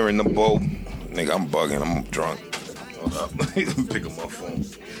 steering the boat. Nigga, I'm bugging. I'm drunk. Hold up. Pick up my phone.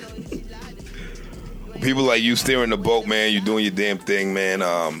 People like you steering the boat, man. You're doing your damn thing, man.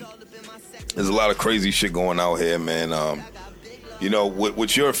 There's a lot of crazy shit going out here, man.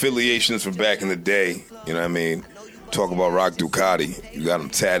 With your affiliations from back in the day, you know what I mean? Talk about Rock Ducati. You got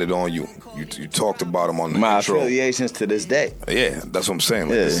them tatted on you. You talked about him on the My intro. affiliations to this day. Yeah, that's what I'm saying.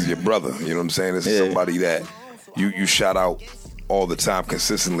 Like, this is your brother. You know what I'm saying? This is somebody that you shout out all the time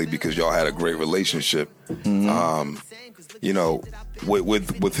consistently because y'all had a great relationship. Mm-hmm.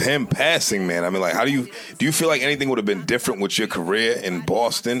 With him passing, man, I mean, like, do you feel like anything would have been different with your career in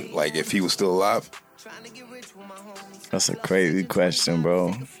Boston, like if he was still alive? That's a crazy question,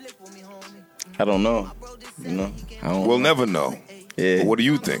 bro. I don't know. You know, we'll never know. Yeah. But what do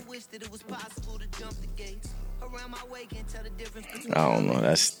you think? I don't know.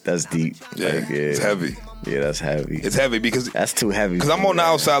 That's deep. Yeah, it's heavy. Yeah, that's heavy. It's heavy because that's too heavy. Because I'm on the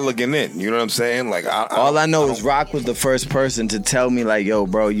outside looking in. You know what I'm saying? Like, all I know is Rock was the first person to tell me, like, yo,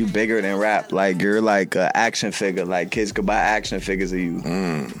 bro, you bigger than rap. Like, you're like an action figure. Like, kids could buy action figures of you.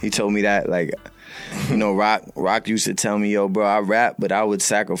 He told me that. Like, you know, Rock used to tell me, yo, bro, I rap, but I would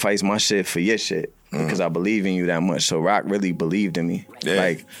sacrifice my shit for your shit because I believe in you that much. So Rock really believed in me,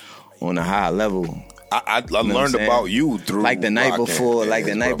 like, on a high level. I learned about you through like the night before,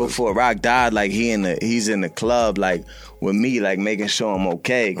 before Rock died. Like he's in the club, like with me, like making sure I'm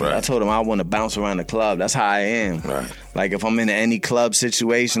okay. Right. I told him I want to bounce around the club. That's how I am. Right. Like if I'm in any club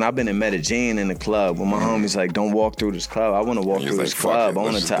situation, I've been in Medellin in the club with my homies. Like, don't walk through this club. I want to walk through this club.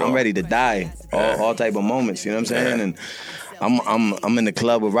 I'm ready to die. All type of moments. You know what I'm saying? And I'm in the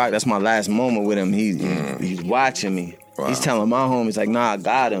club with Rock. That's my last moment with him. He's watching me. Wow. He's telling my homies like, nah, I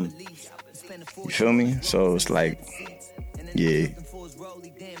got him. You feel me? So it's like, yeah.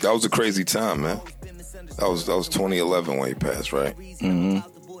 That was a crazy time, man. That was 2011 when he passed, right? Mm-hmm.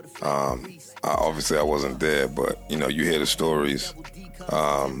 Obviously, I wasn't there, but you know, you hear the stories.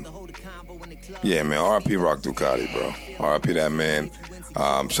 Yeah, man. R.I.P. Rock Ducati, bro. R.I.P. that man.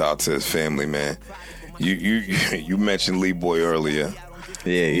 Shout out to his family, man. You mentioned Lee Boy earlier.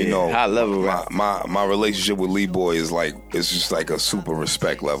 Yeah, you know, high level. My relationship with Lee Boy is like, it's just like a super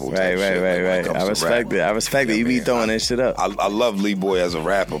respect level. Right. I respect it. You be throwing that shit up. I love Lee Boy as a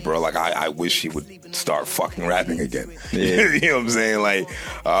rapper, bro. Like I wish he would start fucking rapping again. Yeah. You know what I'm saying? Like,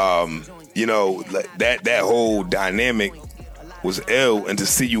 you know, that whole dynamic was ill, and to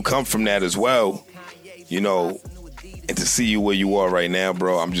see you come from that as well, you know, and to see you where you are right now,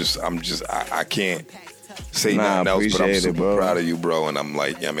 bro. I can't say nothing else, but I'm super proud of you, bro. And I'm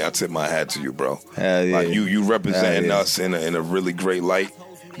like, I tip my hat to you, bro. Hell yeah. Like you representing us in a really great light,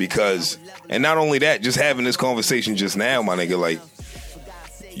 because, and not only that, just having this conversation just now, my nigga, like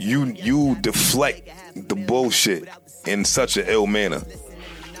you deflect the bullshit in such an ill manner.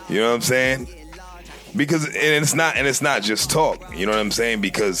 You know what I'm saying? Because it's not just talk. You know what I'm saying?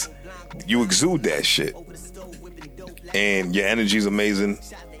 Because you exude that shit, and your energy's amazing.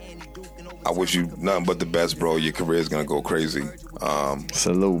 I wish you nothing but the best, bro. Your career is gonna go crazy.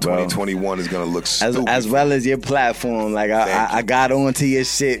 Salute, bro. 2021 is gonna look stupid. As well as your platform. Like I got onto your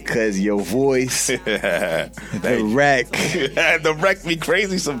shit because your voice, the wreck be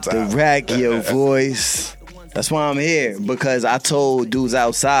crazy sometimes. The wreck, your voice. That's why I'm here, because I told dudes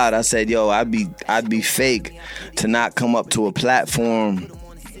outside, I said, yo, I'd be fake to not come up to a platform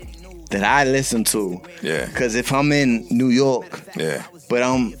that I listen to. Yeah. Because if I'm in New York, yeah, but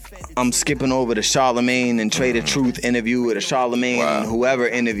I'm skipping over the Charlemagne and Trey the Truth interview or the Charlemagne and whoever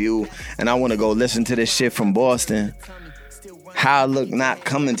interview, and I want to go listen to this shit from Boston, how I look not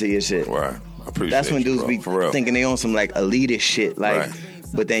coming to your shit. Right. I appreciate That's when dudes be thinking they on some like elitist shit, like,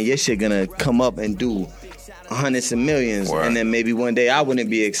 but then your shit gonna come up and do hundreds of millions, and then maybe one day I wouldn't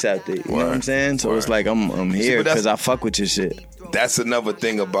be accepted. You know what I'm saying? So it's like I'm here because I fuck with your shit. That's another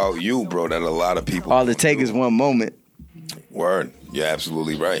thing about you, bro, that a lot of people. All it takes is one moment. Word. You're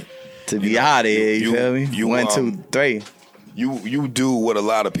absolutely right. To be out of here, you feel me? 1, 2, 3. You do what a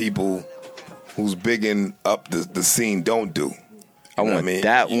lot of people who's bigging up the scene don't do. I want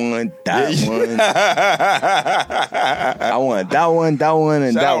that one. I want that one,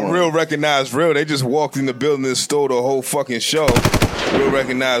 and Shout that out one. Real Recognize Real. They just walked in the building and stole the whole fucking show. Real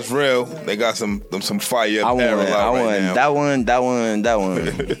Recognize Real. They got some fire apparel out right now. That one.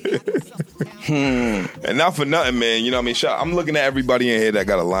 And not for nothing, man. You know what I mean? I'm looking at everybody in here that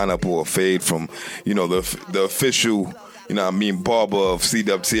got a lineup or a fade from, you know, the official, you know what I mean, barber of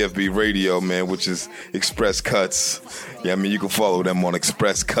CWTFB Radio, man, which is Express Cuts. Yeah, I mean, you can follow them on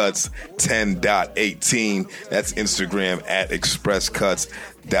Express Cuts 10.18. That's Instagram at Express Cuts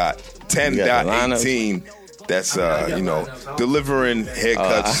 10.18. That's, you know, delivering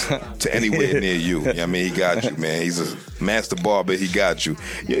haircuts to anywhere near you. You know what I mean? He got you, man. He's a master barber. He got you.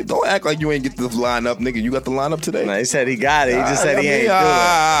 Yeah, don't act like you ain't get the lineup, nigga. You got the lineup today? No, he said he got it. He just said he ain't do it.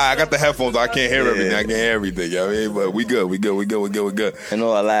 I got the headphones. I can't hear everything. I can't hear everything. You know what I mean? But we good. And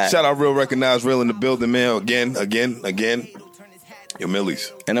all that. Shout out Real Recognize Real in the building, man. Again. Yo,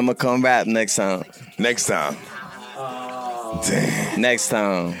 Millyz. And I'm going to come rap next time. Damn. Next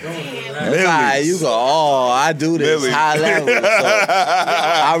time. That's right. You go, I do this Millyz. high level. So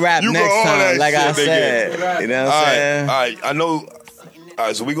I rap you next time, like I shit, said. Nigga. You know what I'm saying? All right, I know. All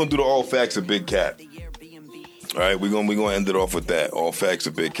right, so we're going to do the All Facts of Big Cat. All right, we're gonna end it off with that. All Facts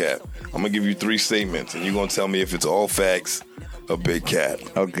of Big Cat. I'm gonna give you 3 statements, and you're gonna tell me if it's all facts or big cap.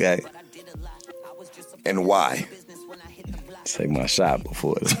 Okay. And why? Take my shot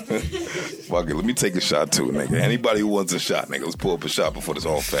before this. Fuck it, let me take a shot too, nigga. Anybody who wants a shot, nigga, let's pull up a shot before this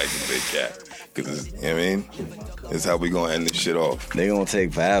all facts and big cap. Cause you know what I mean? This is how we gonna end this shit off. They gonna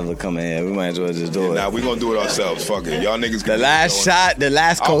take forever to come in here. We might as well just do it. Nah, we gonna do it ourselves. Fuck it. Y'all niggas The last shot, the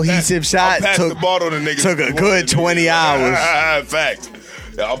last cohesive shot I'll pass the bottle to niggas took a good 20 hours. Facts.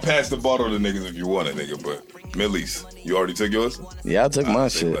 Yeah, I'll pass the bottle to niggas if you want it, nigga. But Millyz, you already took yours? Yeah, I took my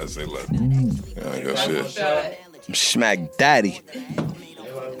shit. Say less. Yeah, I got shit. Smack daddy.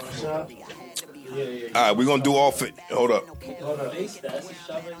 All right, we gonna do all fit. Hold up. Hold on.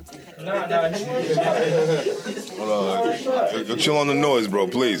 Yo, chill on the noise, bro,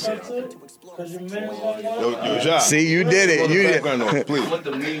 please. Yo, Josh. See, you did it. You did. Noise,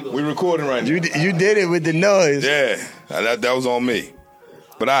 please. We recording right now. You did it with the noise. Yeah, that was on me.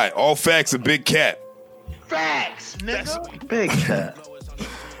 But all right, all facts are big cap. Facts, nigga. Big cat.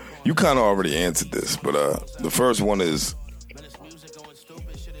 You kind of already answered this, but the first one is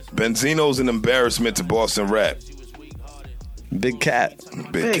Benzino's an embarrassment to Boston rap. Big cat.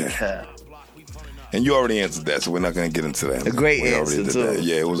 Big cat. And you already answered that, so we're not going to get into that. A great answer, too. That.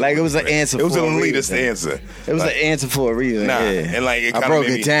 Yeah, it was like it was an answer for a reason. It was an elitist answer. It was an answer for a reason, nah, yeah. And like, I broke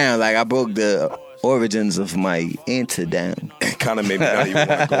it down. Like, I broke the origins of my answer down. It kind of made me not even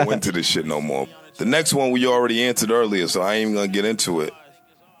want to go into this shit no more. The next one we already answered earlier, so I ain't even going to get into it.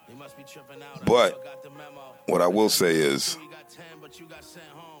 But what I will say is,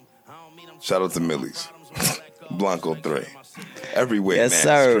 shout out to Millyz. Blanco 3. Everywhere, yes, man,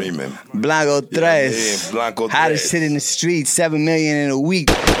 sir. streaming. Blanco 3. Yeah, Blanco 3. Hottest shit in the street, 7 million in a week.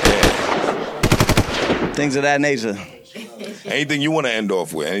 Yeah. Things of that nature. Anything you want to end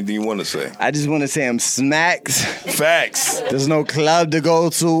off with? Anything you want to say? I just want to say I'm smacked. Facts. There's no club to go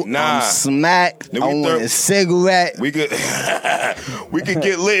to. Nah. I'm smacked. I want a cigarette. We could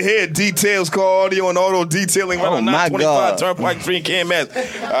get lit here. Details Call Audio and Auto Detailing right on 925 Turnpike Street, Mass.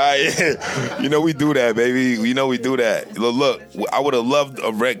 You know we do that, baby. You know we do that. Look, I would have loved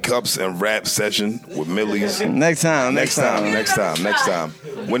a Red Cups and rap session with Millyz. Next time.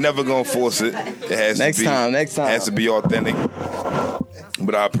 We're never gonna force it. It has to be. Next time. It has to be authentic.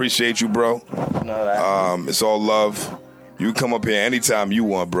 But I appreciate you, bro. It's all love. You come up here anytime you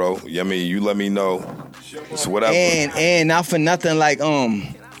want, bro. I mean, you let me know. It's whatever. And not for nothing, like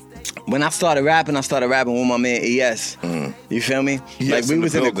when I started rapping with my man ES. You feel me? Like we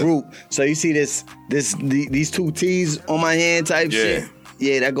was in a group. So you see these 2 T's on my hand type shit.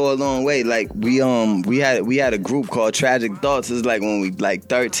 Yeah, that go a long way. Like we had a group called Tragic Thoughts. It's like when we like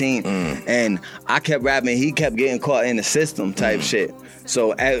 13, and I kept rapping. He kept getting caught in the system type shit.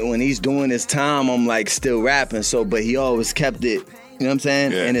 So when he's doing his time, I'm like still rapping. So, but he always kept it. You know what I'm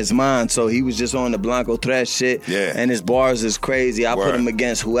saying? Yeah. In his mind. So he was just on the Blanco Thresh shit. Yeah. And his bars is crazy. I put him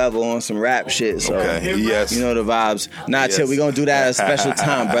against whoever on some rap shit. So yes. You know the vibes. Nah, chill. We gonna do that at a special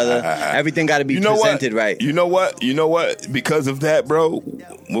time, brother. Everything gotta be presented right. You know what? Because of that, bro,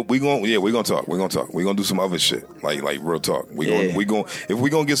 we gonna talk. We're gonna do some other shit. Like real talk. If we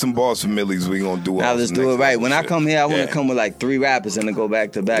gonna get some bars from Millyz, we gonna do it. Now let's do it right. When I come here, I wanna come with like 3 rappers and then go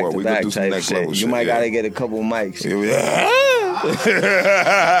back to back to back type shit. You might gotta get a couple mics. Yeah.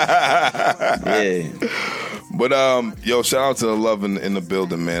 But yo, shout out to the love in the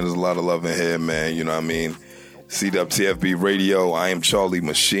building, man. There's a lot of love in here, man. You know what I mean? CWTFB Radio. I am Charlie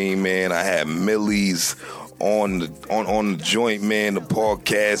Machine, man. I had Millyz on the joint, man. The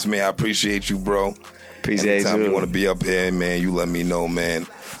podcast, man. I appreciate you, bro. Appreciate Anytime you. You want to be up here, man, you let me know, man.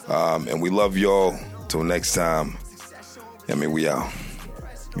 And we love y'all. Till next time. I mean, we out.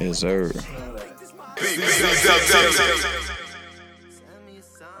 Yes, sir.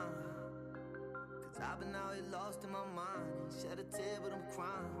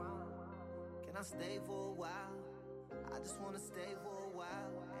 Stay for a while. I just wanna stay for a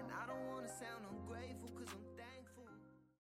while. And I don't wanna sound ungrateful, cause I'm